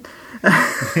 Tamsin.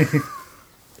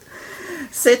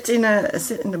 Set in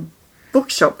a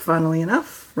bookshop, funnily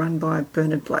enough, run by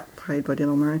Bernard Black, played by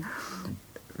Dylan Moran.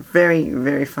 Very,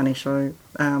 very funny show.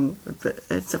 But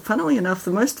it's funnily enough,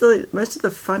 most of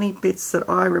the funny bits that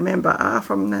I remember are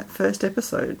from that first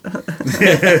episode.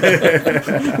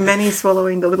 Manny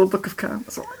swallowing the Little Book of Calm.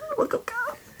 Book of Calm.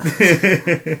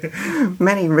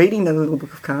 Manny reading the Little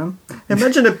Book of Calm.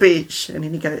 Imagine a beach, and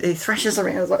then he thrashes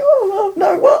around. It's like, oh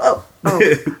no, whoa, oh,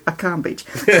 a calm beach.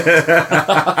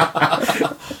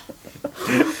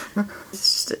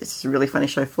 It's a really funny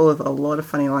show, full of a lot of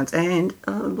funny lines and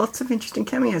lots of interesting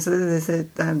cameos. There's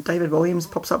David Williams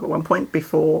pops up at one point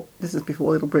before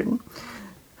Little Britain.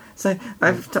 So I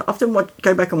have to often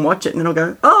go back and watch it, and then I'll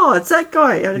go, "Oh, it's that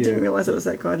guy!" I didn't realise it was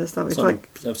that guy to start with.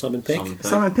 Simon Pegg.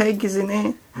 Simon Pegg is in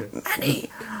there. Yeah. Manny,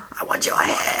 I want your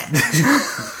hair.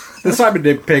 The Simon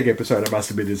Pegg episode, I must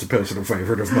admit, is a personal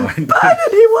favourite of mine. Biden,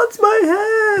 he wants my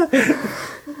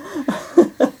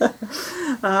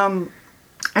hair.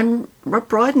 And Rob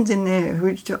Brydon's in there,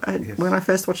 who when I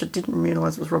first watched it, didn't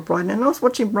realise it was Rob Brydon. And I was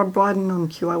watching Rob Brydon on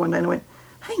QI one day, and I went,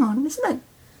 "Hang on, isn't that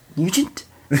Nugent?"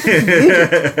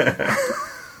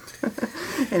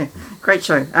 Anyway, great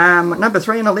show. Number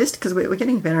 3 on the list, because we're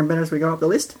getting better and better as we go up the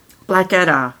list.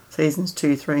 Blackadder, seasons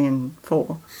 2, 3 and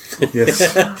 4. Yes.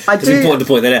 It's important to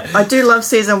point that out. I do love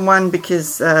season 1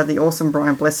 because the awesome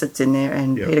Brian Blessed's in there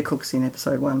and Peter Cook's in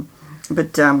episode 1.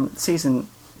 But season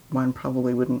 1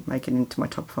 probably wouldn't make it into my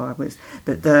top 5 list.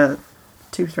 But the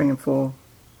 2, 3 and 4,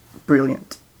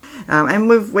 brilliant. And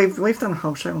we've done a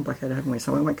whole show on Blackadder, haven't we?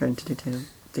 So we won't go into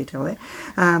detail there.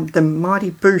 The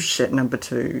Mighty Boosh at number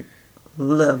 2.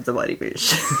 Love the Mighty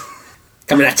Boosh.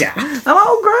 Coming at ya.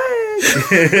 Oh, great!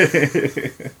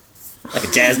 Like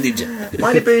a jazz ninja.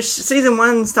 Mighty Boosh, season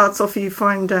 1 starts off, you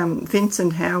find Vince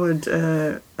and Howard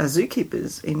as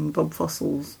zookeepers in Bob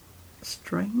Fossil's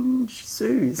strange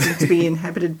zoo. Seems to be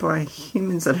inhabited by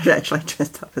humans that are actually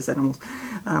dressed up as animals.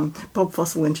 Bob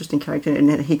Fossil, interesting character,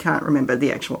 and he can't remember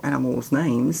the actual animals'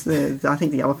 names. I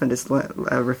think the elephant is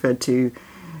referred to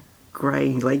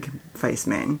grey leg face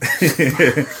man.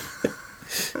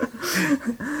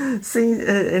 See,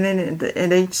 and then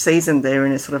in each season they're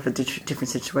in a sort of a different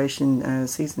situation.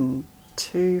 Season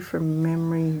 2, from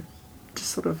memory,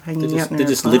 just sort of hanging out in they're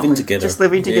just living together. Just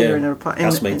living together in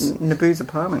Naboo's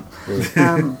apartment.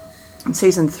 In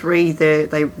season 3,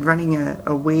 they're running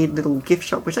a weird little gift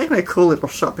shop, which ain't a cool little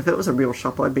shop. If it was a real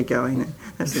shop, I'd be going.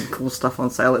 There's some cool stuff on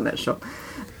sale in that shop.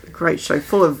 Great show,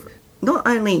 full of not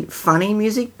only funny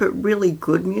music, but really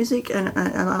good music. And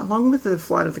along with the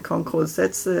Flight of the Conchords,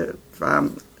 that's the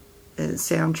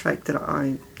soundtrack that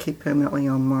I keep permanently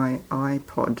on my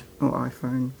iPod or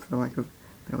iPhone, for lack of a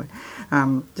better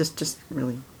word. Just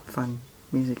really fun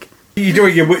music. You're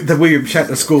doing the William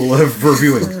Shatner school of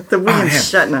reviewing. The William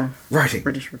Shatner writing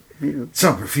British Review.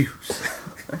 Some reviews.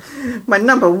 My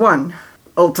number 1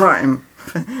 all-time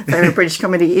favourite British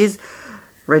comedy is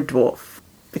Red Dwarf.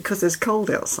 Because there's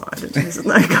cold outside and there's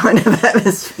no kind of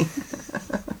atmosphere.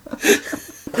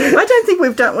 I don't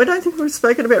think we've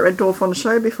spoken about Red Dwarf on the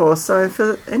show before. So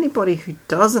for anybody who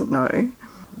doesn't know,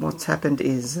 what's happened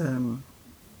is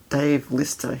Dave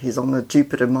Lister, he's on the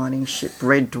Jupiter mining ship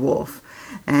Red Dwarf,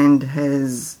 and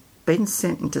has been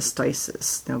sent into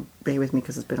stasis. Now, bear with me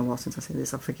because it's been a while since I said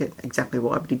this. I forget exactly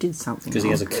why, but he did something. Because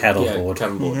he has a cat on board.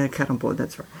 Yeah, cat on board,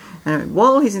 that's right. Anyway,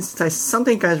 while he's in stasis,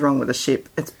 something goes wrong with the ship.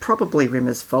 It's probably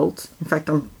Rimmer's fault. In fact,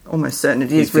 I'm almost certain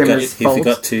it is Rimmer's fault. He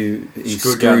forgot to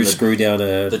screw down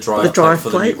the drive plate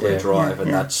for the nuclear drive,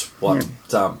 and that's what...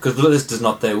 Because Lister's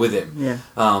not there with him.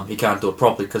 Yeah. He can't do it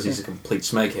properly because he's a complete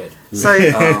snakehead.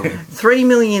 So, 3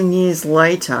 million years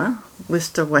later,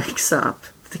 Lister wakes up.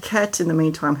 The cat, in the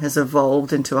meantime, has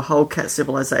evolved into a whole cat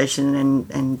civilization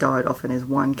and died off, and there's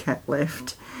one cat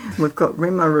left. We've got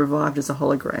Rimmer revived as a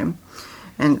hologram,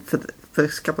 and for the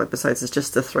first couple of episodes, it's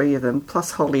just the 3 of them,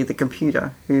 plus Holly the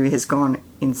computer, who has gone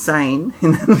insane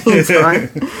in the meantime.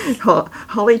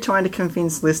 Holly trying to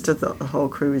convince Lister that the whole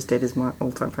crew is dead is my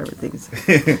all-time favourite things.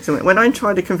 So when I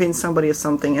try to convince somebody of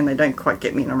something and they don't quite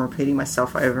get me and I'm repeating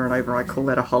myself over and over, I call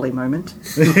that a Holly moment.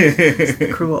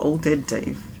 The crew are all dead,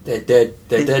 Dave. They're dead,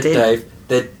 Dave.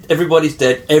 Everybody's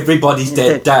dead, everybody's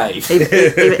dead, Dave.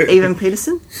 Even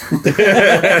Peterson?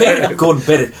 Gordon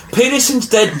Bennett. Peterson's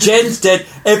dead, Jen's dead,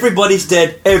 everybody's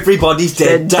dead, everybody's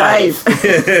dead, Dave.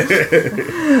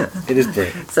 It is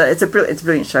brilliant. So it's a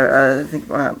brilliant show. I think,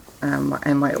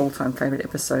 and my all-time favourite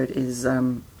episode is, I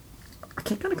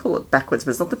keep going to call it Backwards, but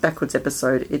it's not the Backwards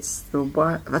episode, it's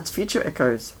that's Future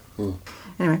Echoes.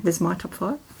 Anyway, there's my top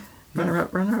 5.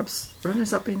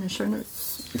 Runners up in the show notes.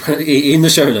 In the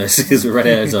show notes, because we're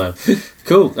running out of time.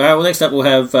 Cool. All right, well, next up we'll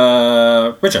have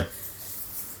Richard.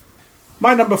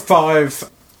 My number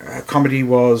 5 comedy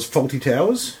was Fawlty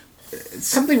Towers.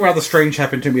 something rather strange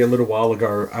happened to me a little while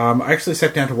ago. I actually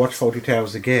sat down to watch Fawlty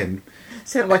Towers again.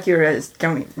 Sounded like you were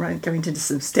going to do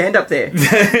some stand-up there.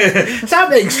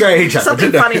 Something strange happened.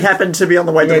 Something funny happened to be on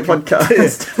the way to the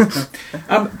podcast.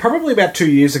 Probably about 2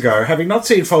 years ago, having not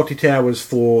seen Fawlty Towers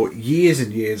for years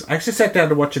and years, I actually sat down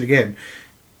to watch it again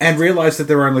and realised that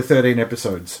there were only 13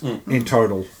 episodes in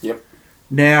total. Yep.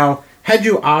 Now, had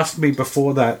you asked me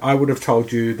before that, I would have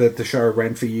told you that the show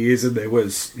ran for years and there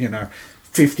was,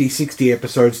 50, 60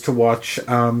 episodes to watch.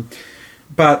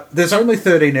 But there's only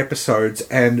 13 episodes,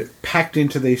 and packed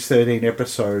into these 13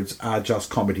 episodes are just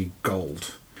comedy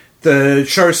gold. The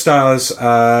show stars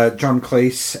John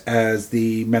Cleese as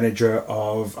the manager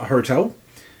of a hotel,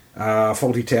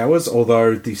 Fawlty Towers,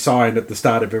 although the sign at the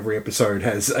start of every episode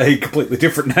has a completely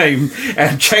different name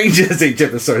and changes each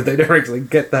episode. They never actually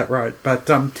get that right. But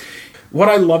what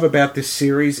I love about this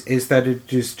series is that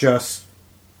it is just,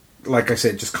 like I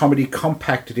said, just comedy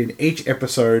compacted in each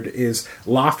episode, is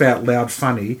laugh out loud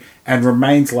funny and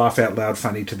remains laugh out loud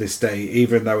funny to this day,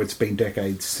 even though it's been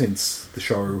decades since the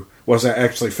show was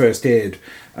actually first aired.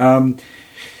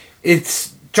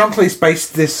 It's John Cleese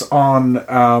based this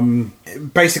on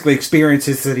basically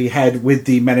experiences that he had with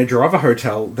the manager of a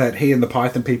hotel that he and the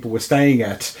Python people were staying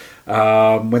at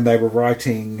when they were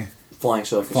writing Flying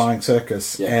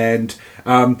Circus. Yeah. And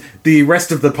the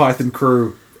rest of the Python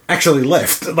crew actually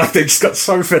left. Like, they just got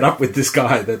so fed up with this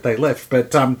guy that they left.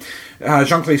 But John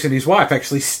Cleese and his wife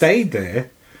actually stayed there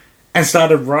and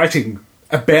started writing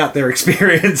about their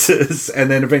experiences and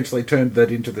then eventually turned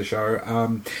that into the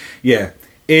show. It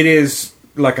is,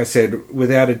 like I said,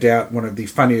 without a doubt, one of the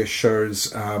funniest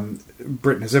shows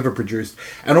Britain has ever produced.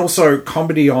 And also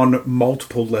comedy on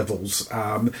multiple levels.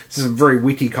 This is a very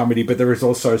witty comedy, but there is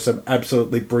also some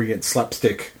absolutely brilliant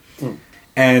slapstick.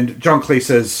 And John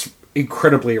Cleese's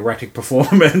incredibly erratic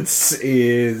performance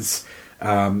is,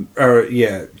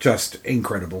 just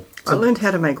incredible. I learned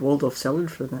how to make Waldorf salad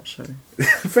from that show.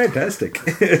 Fantastic.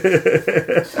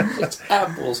 It's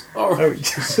apples.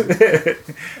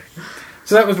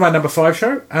 So that was my number 5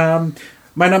 show.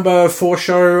 My number 4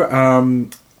 show,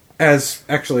 as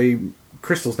actually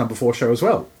Crystal's number 4 show as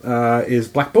well, is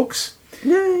Black Books.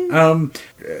 Yay!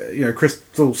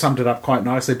 Crystal summed it up quite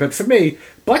nicely, but for me,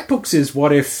 Black Books is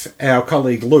what if our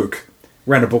colleague Luke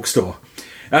ran a bookstore.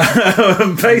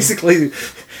 Basically,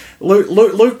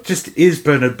 Luke just is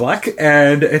Bernard Black,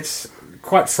 and it's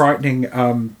quite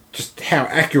frightening just how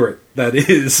accurate that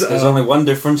is. There's only one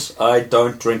difference: I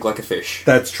don't drink like a fish.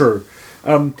 That's true.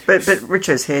 But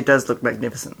Richo's hair does look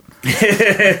magnificent.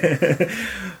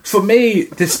 For me,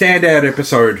 the standout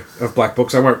episode of Black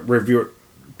Books, I won't review it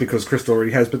because Crystal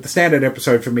already has, but the standout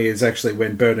episode for me is actually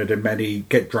when Bernard and Manny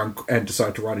get drunk and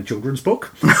decide to write a children's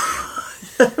book.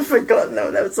 I've forgotten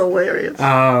that. That was hilarious.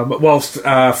 Whilst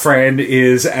Fran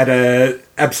is at a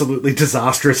absolutely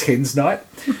disastrous hens night.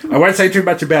 I won't say too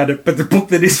much about it, but the book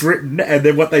that is written and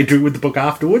then what they do with the book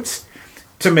afterwards,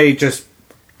 to me, just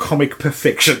comic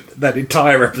perfection, that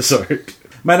entire episode.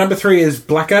 My number 3 is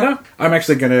Blackadder. I'm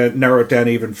actually going to narrow it down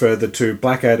even further to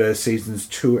Blackadder seasons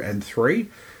 2 and 3.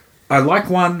 I like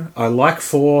 1, I like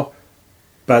 4,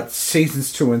 but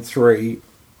seasons 2 and 3,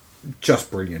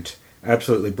 just brilliant.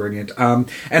 Absolutely brilliant. And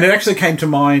it actually came to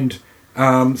mind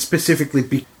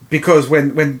specifically because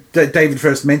when David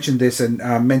first mentioned this and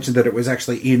mentioned that it was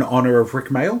actually in honour of Rick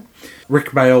Mayall. Rick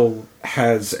Mayall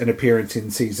has an appearance in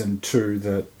season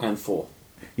 2 and 4.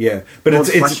 Yeah, but his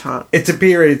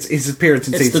appearance in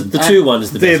season. The 2 one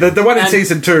is the best. The one in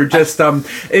season 2. Just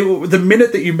the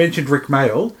minute that you mentioned Rick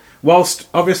Mayall, whilst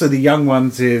obviously the young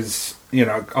ones is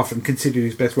often considered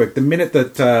his best work. The minute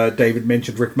that David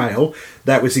mentioned Rick Mayall,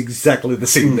 that was exactly the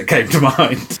scene that came to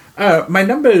mind. My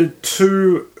number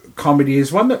 2 comedy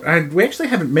is one that we actually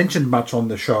haven't mentioned much on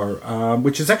the show,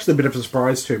 which is actually a bit of a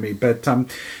surprise to me. But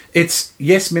it's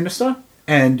Yes Minister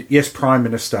and Yes Prime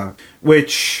Minister,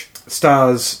 which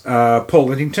stars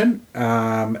Paul Eddington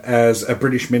as a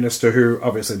British minister who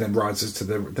obviously then rises to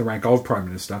the rank of Prime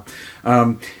Minister,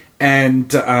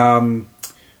 and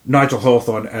Nigel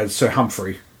Hawthorne as Sir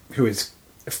Humphrey, who is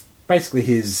basically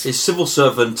his civil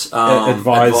servant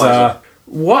advisor.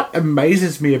 What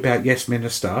amazes me about Yes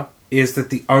Minister is that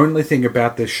the only thing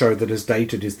about this show that is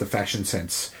dated is the fashion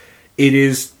sense. It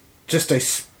is just a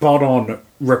spot-on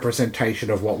representation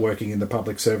of what working in the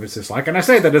public service is like. And I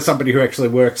say that as somebody who actually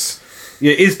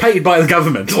is paid by the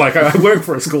government. Like, I work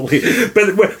for a school here.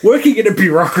 But working in a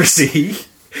bureaucracy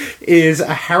is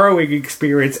a harrowing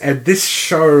experience, and this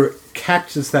show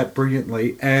captures that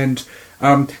brilliantly. And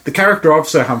the character of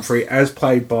Sir Humphrey, as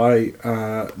played by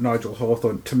Nigel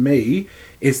Hawthorne, to me,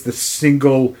 is the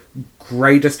single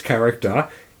greatest character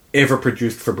ever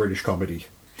produced for British comedy.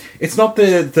 it's not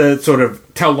the sort of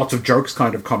tell lots of jokes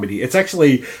kind of comedy. It's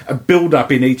actually a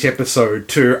build-up in each episode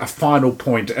to a final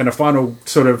point and a final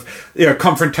sort of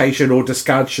confrontation or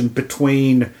discussion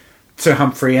between Sir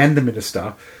Humphrey and the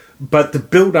Minister. But the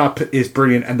build-up is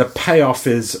brilliant, and the payoff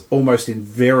is almost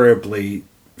invariably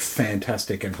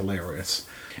fantastic and hilarious.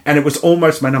 And it was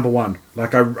almost my number one.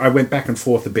 Like, I went back and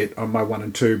forth a bit on my 1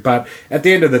 and 2, but at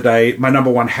the end of the day, my number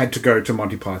one had to go to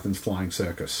Monty Python's Flying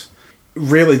Circus.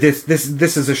 Really, this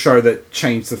is a show that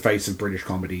changed the face of British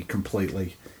comedy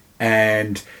completely,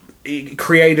 and it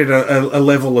created a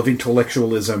level of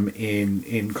intellectualism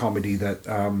in comedy that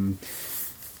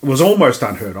was almost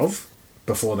unheard of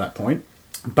before that point,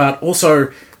 but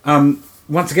also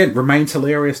once again remains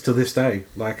hilarious to this day.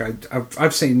 Like,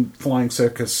 I've seen Flying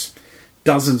Circus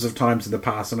dozens of times in the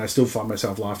past, and I still find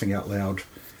myself laughing out loud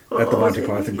at the Monty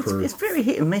Python crew. It's very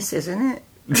hit and miss, isn't it?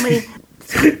 I mean,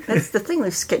 that's the thing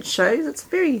with sketch shows. It's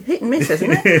very hit and miss, isn't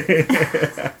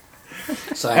it?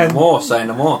 Say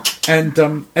no more. And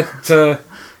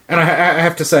I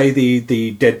have to say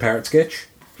the dead parrot sketch,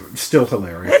 still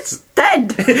hilarious. It's dead.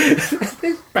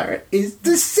 This parrot is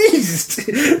deceased.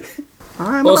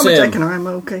 I'm Well, Sam. joking. I'm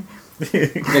okay.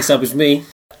 Next up is me.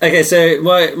 Okay, so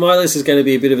my list is going to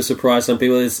be a bit of a surprise to some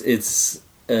people. It's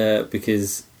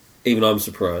because even I'm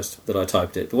surprised that I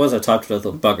typed it. But once I typed it, I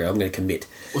thought, bugger, I'm going to commit.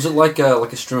 Was it like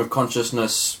a stream of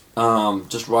consciousness,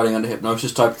 just writing under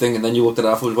hypnosis type thing, and then you looked at it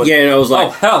afterwards? Went, Yeah, and I was like,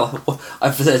 oh hell,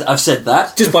 I've said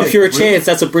that. just by pure chance,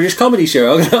 that's a British comedy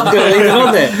show. I'm going to leave it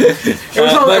on there.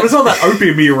 It was all that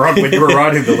opium you were on when you were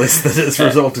writing the list that has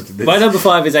resulted in this. My number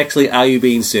 5 is actually Are You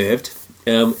Being Served?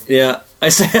 Yeah, I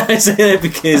say that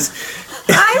because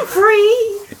I'm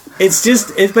free.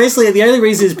 it's basically, the only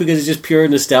reason is because it's just pure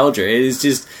nostalgia.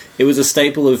 It was a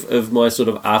staple of my sort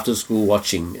of after school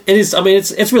watching. It is, I mean,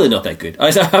 it's really not that good.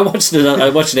 I watched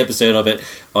an episode of it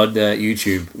on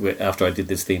YouTube after I did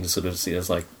this thing to sort of see,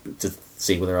 to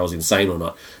see whether I was insane or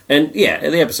not. And yeah,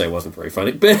 the episode wasn't very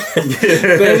funny, but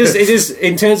it just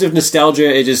in terms of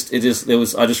nostalgia, I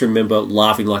just remember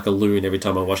laughing like a loon every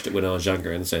time I watched it when I was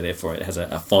younger, and so therefore it has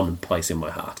a fond place in my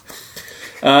heart.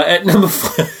 At number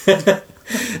 4,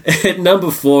 at number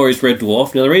 4 is Red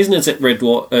Dwarf. Now the reason it's at Red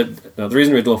Dwarf, the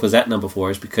reason Red Dwarf was at number 4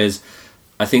 is because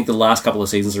I think the last couple of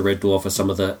seasons of Red Dwarf are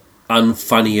some of the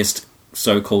unfunniest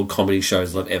so-called comedy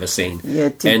shows I've ever seen.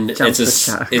 Yeah,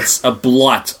 it's a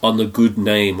blight on the good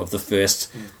name of the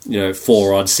first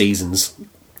 4 odd seasons.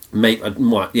 Maybe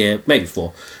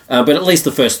 4, but at least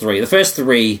the first 3. The first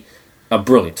 3 are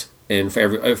brilliant, and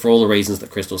for all the reasons that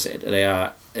Crystal said,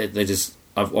 they just.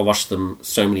 I've watched them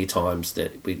so many times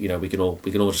that we can all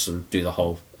just sort of do the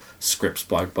whole scripts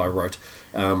by rote.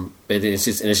 But it's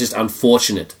just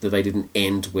unfortunate that they didn't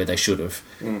end where they should have,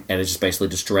 and it just basically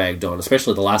just dragged on,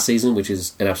 especially the last season, which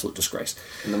is an absolute disgrace.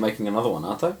 And they're making another one,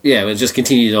 aren't they? Yeah, it just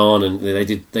continued on, and they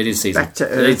did season Back to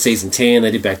Earth. They did season 10.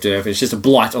 They did Back to Earth. It's just a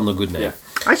blight on the good name. Yeah.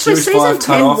 Actually, Series season 5 cut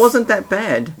 10 off. wasn't that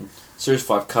bad. Series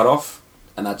 5 cut off,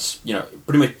 and that's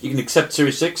pretty much you can accept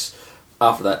Series 6.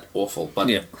 After that, awful. But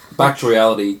Yeah. back to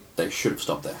reality, they should have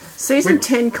stopped there. Season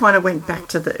 10 kind of went back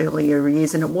to the earlier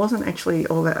years, and it wasn't actually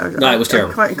all that... No, it was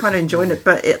terrible. I kind of enjoyed it,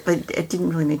 but it didn't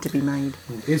really need to be made.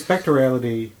 Is Back to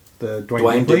Reality the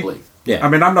Dwayne Dibley. Yeah. I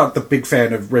mean, I'm not the big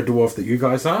fan of Red Dwarf that you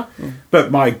guys are,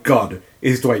 but my God,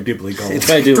 is Dwayne Dibley gold.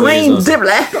 Dwayne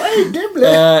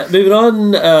Dibley! Moving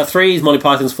on, 3 is Monty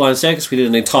Python's Flying Circus. We did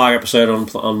an entire episode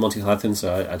on Monty Python,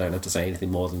 so I don't have to say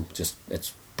anything more than just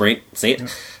it's brilliant. See it.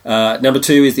 Number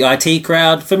 2 is the IT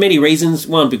Crowd, for many reasons.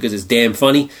 1, because it's damn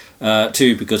funny.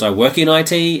 2, because I work in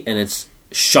IT, and it's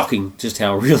shocking just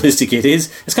how realistic it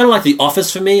is. It's kind of like The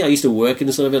Office for me. I used to work in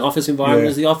a sort of an office environment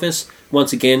as The Office.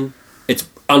 Once again, it's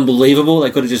unbelievable. They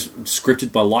could have just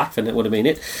scripted my life, and that would have been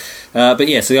it. But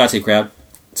yeah, so the IT Crowd.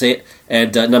 See it.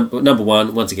 And number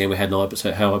 1, once again, we had an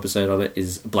episode on it,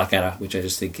 is Blackadder, which I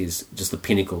just think is just the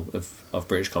pinnacle of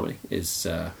British comedy. Is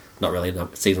not really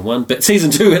season 1, but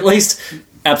season 2 at least.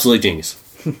 Absolute genius.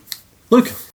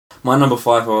 Luke. My number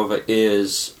 5, however,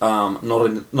 is Not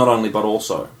Only But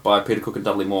Also by Peter Cook and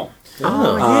Dudley Moore.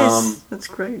 Oh, yes. That's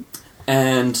great.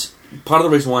 And part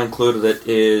of the reason why I included it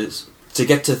is to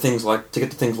get to things like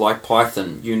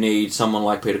Python, you need someone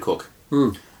like Peter Cook.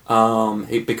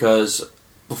 Because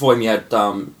before him you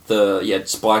had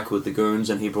Spike with the Goons,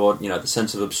 and he brought the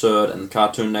sense of absurd and the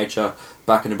cartoon nature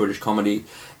back into British comedy.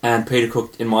 And Peter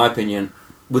Cook, in my opinion,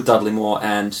 with Dudley Moore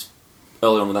and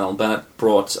early on with Alan Bennett,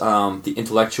 brought the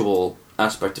intellectual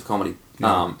aspect of comedy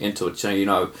into it. So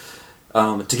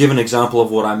to give an example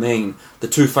of what I mean, the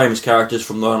 2 famous characters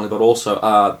from Not Only But Also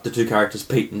are the 2 characters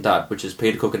Pete and Dud, which is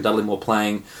Peter Cook and Dudley Moore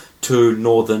playing 2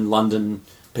 northern London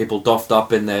people doffed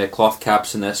up in their cloth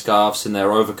caps and their scarves and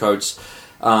their overcoats,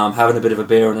 having a bit of a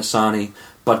beer and a sarnie.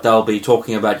 But they'll be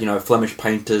talking about, Flemish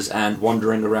painters and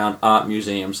wandering around art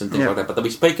museums and things like that. But they'll be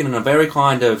speaking in a very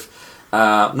kind of,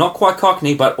 not quite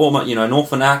Cockney, but almost,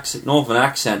 northern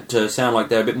accent to sound like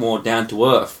they're a bit more down to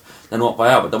earth than what they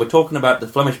are. But they'll be talking about the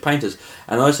Flemish painters,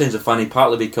 and those things are funny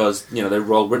partly because they're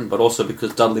well written, but also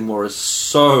because Dudley Moore is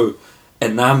so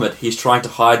enamoured. He's trying to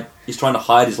hide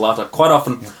his laughter quite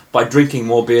often by drinking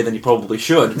more beer than he probably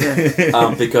should,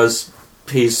 because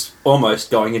he's almost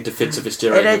going into fits of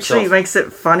hysteria. It actually makes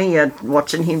it funnier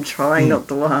watching him trying not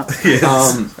to laugh.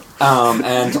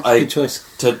 And Good choice.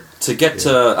 To get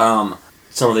to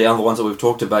some of the other ones that we've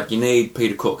talked about, you need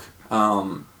Peter Cook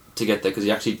to get there, because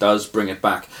he actually does bring it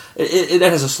back. It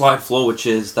has a slight flaw, which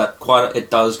is that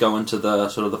it does go into the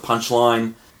sort of the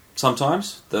punchline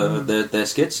sometimes, their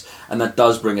skits, and that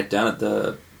does bring it down.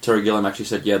 Terry Gilliam actually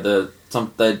said,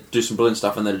 they do some brilliant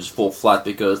stuff and then just fall flat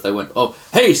because they went, oh,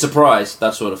 hey, surprise,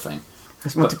 that sort of thing.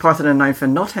 Because Monty Python are known for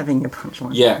not having a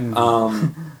punchline. Yeah.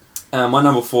 My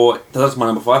number 4, that's my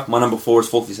number 5. My number 4 is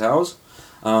Fawlty Towers.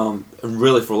 And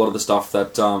really for a lot of the stuff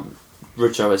that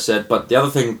Richo has said. But the other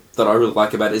thing that I really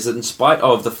like about it is that in spite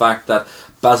of the fact that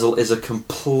Basil is a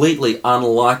completely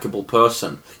unlikable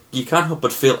person, you can't help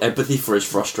but feel empathy for his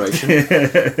frustration.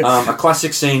 A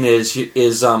classic scene is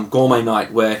Gourmet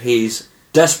Night, where he's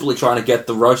desperately trying to get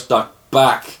the roast duck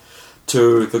back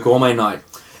to the Gourmet Night.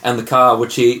 And the car,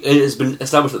 it has been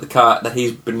established that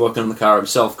he's been working on the car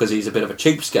himself because he's a bit of a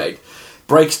cheapskate,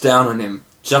 breaks down on him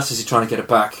just as he's trying to get it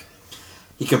back.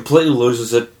 He completely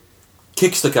loses it,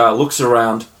 kicks the car, looks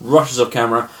around, rushes off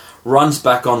camera, runs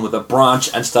back on with a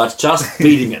branch and starts just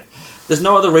beating it. There's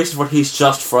no other reason for it. He's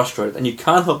just frustrated, and you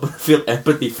can't help but feel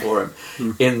empathy for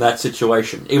him in that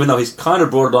situation, even though he's kind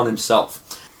of brought it on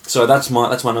himself. So that's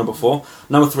my number 4.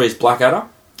 Number 3 is Blackadder.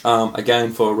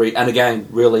 Again,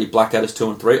 really Blackadder's 2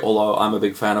 and 3. Although I'm a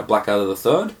big fan of Blackadder the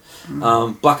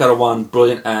 3rd. Blackadder 1,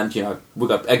 brilliant, and we've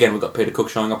got Peter Cook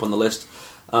showing up on the list,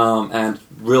 and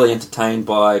really entertained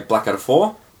by Blackadder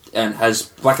 4, and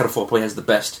Blackadder 4 probably has the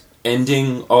best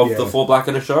ending of the 4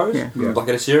 Blackadder shows,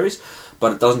 Blackadder series.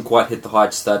 But it doesn't quite hit the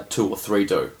heights that 2 or 3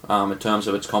 do, in terms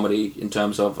of its comedy, in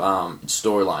terms of its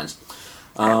storylines.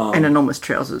 And enormous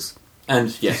trousers.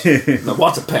 And, yes,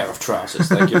 what a pair of trousers,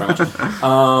 thank you very much.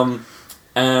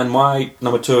 And my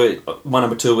number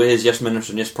 2 is Yes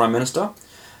Minister and Yes Prime Minister.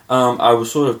 I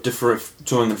was sort of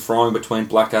toing and froing between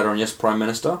Blackadder and Yes Prime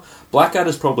Minister.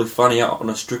 Blackadder's probably funnier on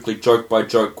a strictly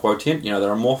joke-by-joke quotient. There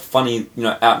are more funny,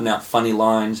 out-and-out funny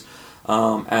lines,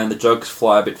 and the jokes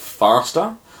fly a bit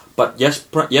faster. But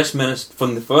Yes Minister,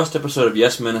 from the first episode of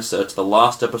Yes Minister to the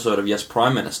last episode of Yes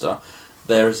Prime Minister,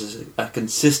 there is a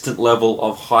consistent level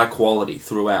of high quality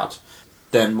throughout.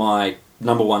 Then my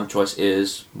number 1 choice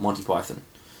is Monty Python,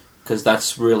 because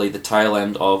that's really the tail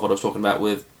end of what I was talking about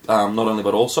with Not Only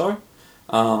But Also.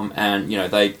 And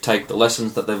they take the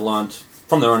lessons that they've learned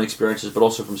from their own experiences, but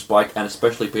also from Spike and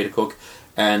especially Peter Cook,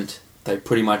 and they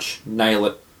pretty much nail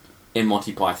it in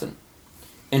Monty Python.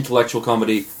 Intellectual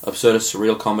comedy, absurdist,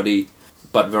 surreal comedy,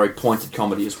 but very pointed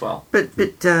comedy as well. But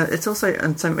it's also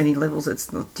on so many levels.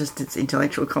 It's not just it's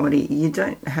intellectual comedy. You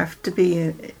don't have to be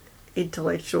an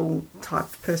intellectual type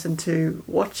person to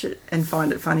watch it and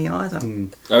find it funny either.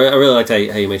 I really liked how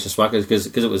you mentioned Spike, because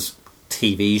it was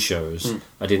TV shows.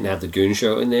 I didn't have the Goon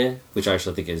Show in there, which I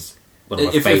actually think is one of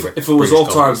my favourite. If it was British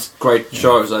all-time comedies. great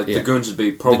shows, the Goons would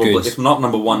be probably, if not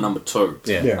number 1, number 2.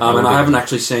 Yeah. And I haven't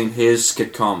actually seen his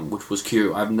skitcom, which was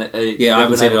Q. I haven't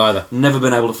seen it either. Never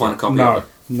been able to find a copy of it.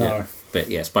 No. Yeah. But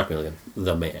yeah, Spike Milligan,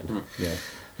 the man.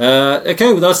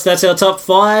 Okay, well, that's our top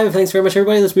 5. Thanks very much,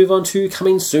 everybody. Let's move on to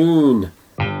Coming Soon.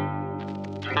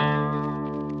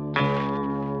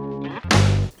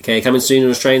 Okay, coming soon in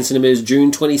Australian cinemas,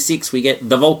 June 26th, we get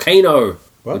The Volcano,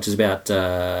 which is about...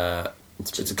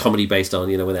 It's a comedy based on,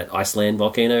 when that Iceland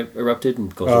volcano erupted.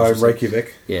 And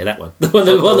Reykjavik. Yeah, that one. The one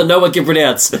that no one can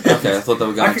pronounce. Okay, I thought they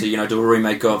were going to, do a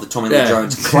remake of the Tommy Lee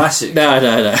Jones classic. No.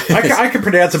 I can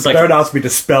pronounce it, but don't ask me to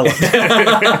spell it.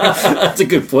 That's a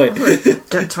good point.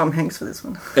 Don't Tom Hanks for this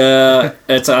one. I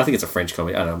think it's a French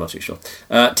comedy. I don't know, I'm not too sure.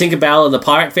 Tinkerbell and the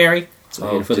Pirate Fairy.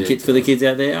 So for the kids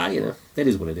out there, that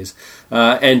is what it is.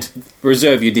 And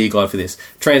reserve your dear God for this.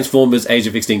 Transformers: Age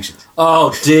of Extinction.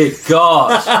 Oh dear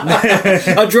God!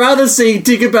 I'd rather see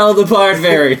Tinkerbell and the Pirate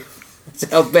Fairy. That's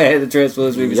how bad the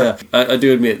Transformers movies are. I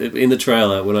do admit that in the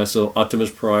trailer, when I saw Optimus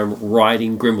Prime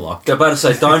riding Grimlock, I'm about to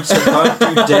say, don't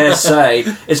you dare say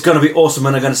it's going to be awesome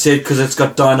and I'm going to see it because it's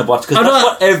got Dinobots, because that's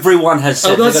what everyone has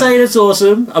said. I'm not saying it's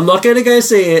awesome. I'm not going to go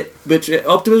see it. But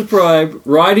Optimus Prime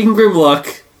riding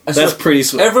Grimlock. That's pretty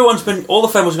sweet. All the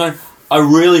families going, I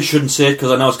really shouldn't see it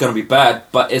because I know it's going to be bad,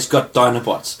 but it's got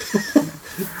Dinobots.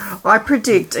 I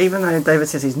predict, even though David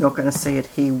says he's not going to see it,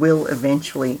 he will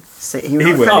eventually see it. He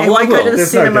will. will. He won't go to the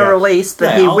There's no cinema doubt. release,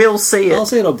 but he will see it. I'll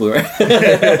see it on Blu-ray.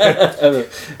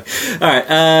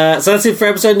 Alright, so that's it for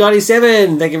episode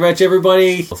 97. Thank you very much,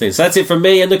 everybody. So that's it from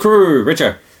me and the crew.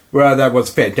 Richard. Well, that was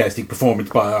a fantastic performance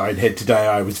by Ironhead today.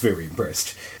 I was very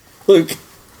impressed. Luke.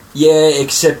 Yeah,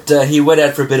 except he went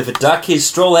out for a bit of a duck. His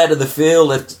stroll out of the field,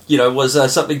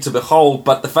 was something to behold,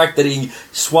 but the fact that he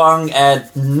swung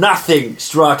and nothing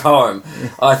struck home,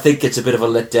 I think it's a bit of a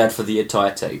letdown for the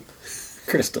entire team.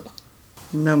 Crystal.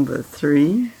 Number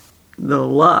 3, the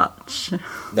Larch.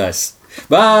 Nice.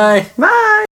 Bye.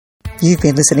 Bye. You've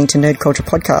been listening to Nerd Culture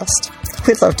Podcast.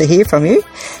 We'd love to hear from you.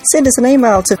 Send us an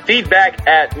email to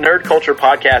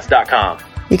feedback@nerdculturepodcast.com.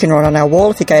 You can write on our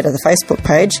wall if you go to the Facebook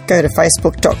page. Go to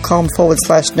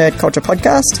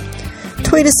facebook.com/nerdculturepodcast.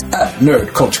 Tweet us At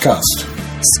NerdCultureCast.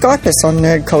 Skype us on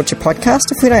Nerd Culture Podcast.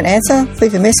 If we don't answer,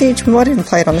 leave a message. We might even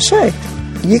play it on the show.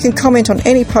 You can comment on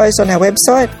any post on our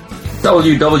website.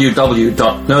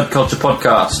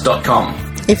 www.nerdculturepodcast.com.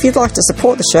 If you'd like to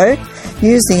support the show,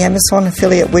 use the Amazon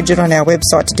affiliate widget on our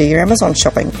website to do your Amazon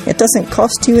shopping. It doesn't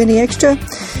cost you any extra,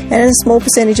 and a small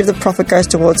percentage of the profit goes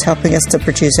towards helping us to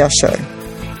produce our show.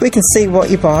 We can see what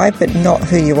you buy, but not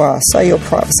who you are, so your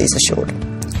privacy is assured.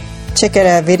 Check out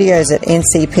our videos at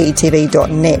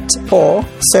ncptv.net or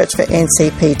search for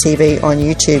ncptv on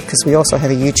YouTube because we also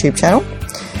have a YouTube channel.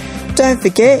 Don't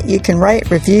forget, you can rate,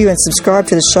 review and subscribe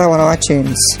to the show on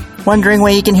iTunes. Wondering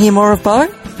where you can hear more of Bo?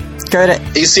 Go to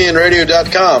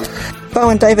ecnradio.com. Bo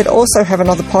and David also have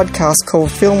another podcast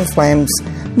called Film Flams.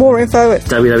 More info at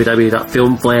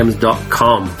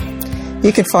www.filmflams.com.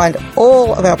 You can find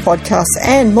all of our podcasts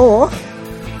and more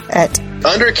at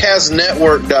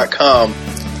undercastnetwork.com.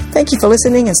 Thank you for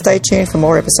listening and stay tuned for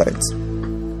more episodes.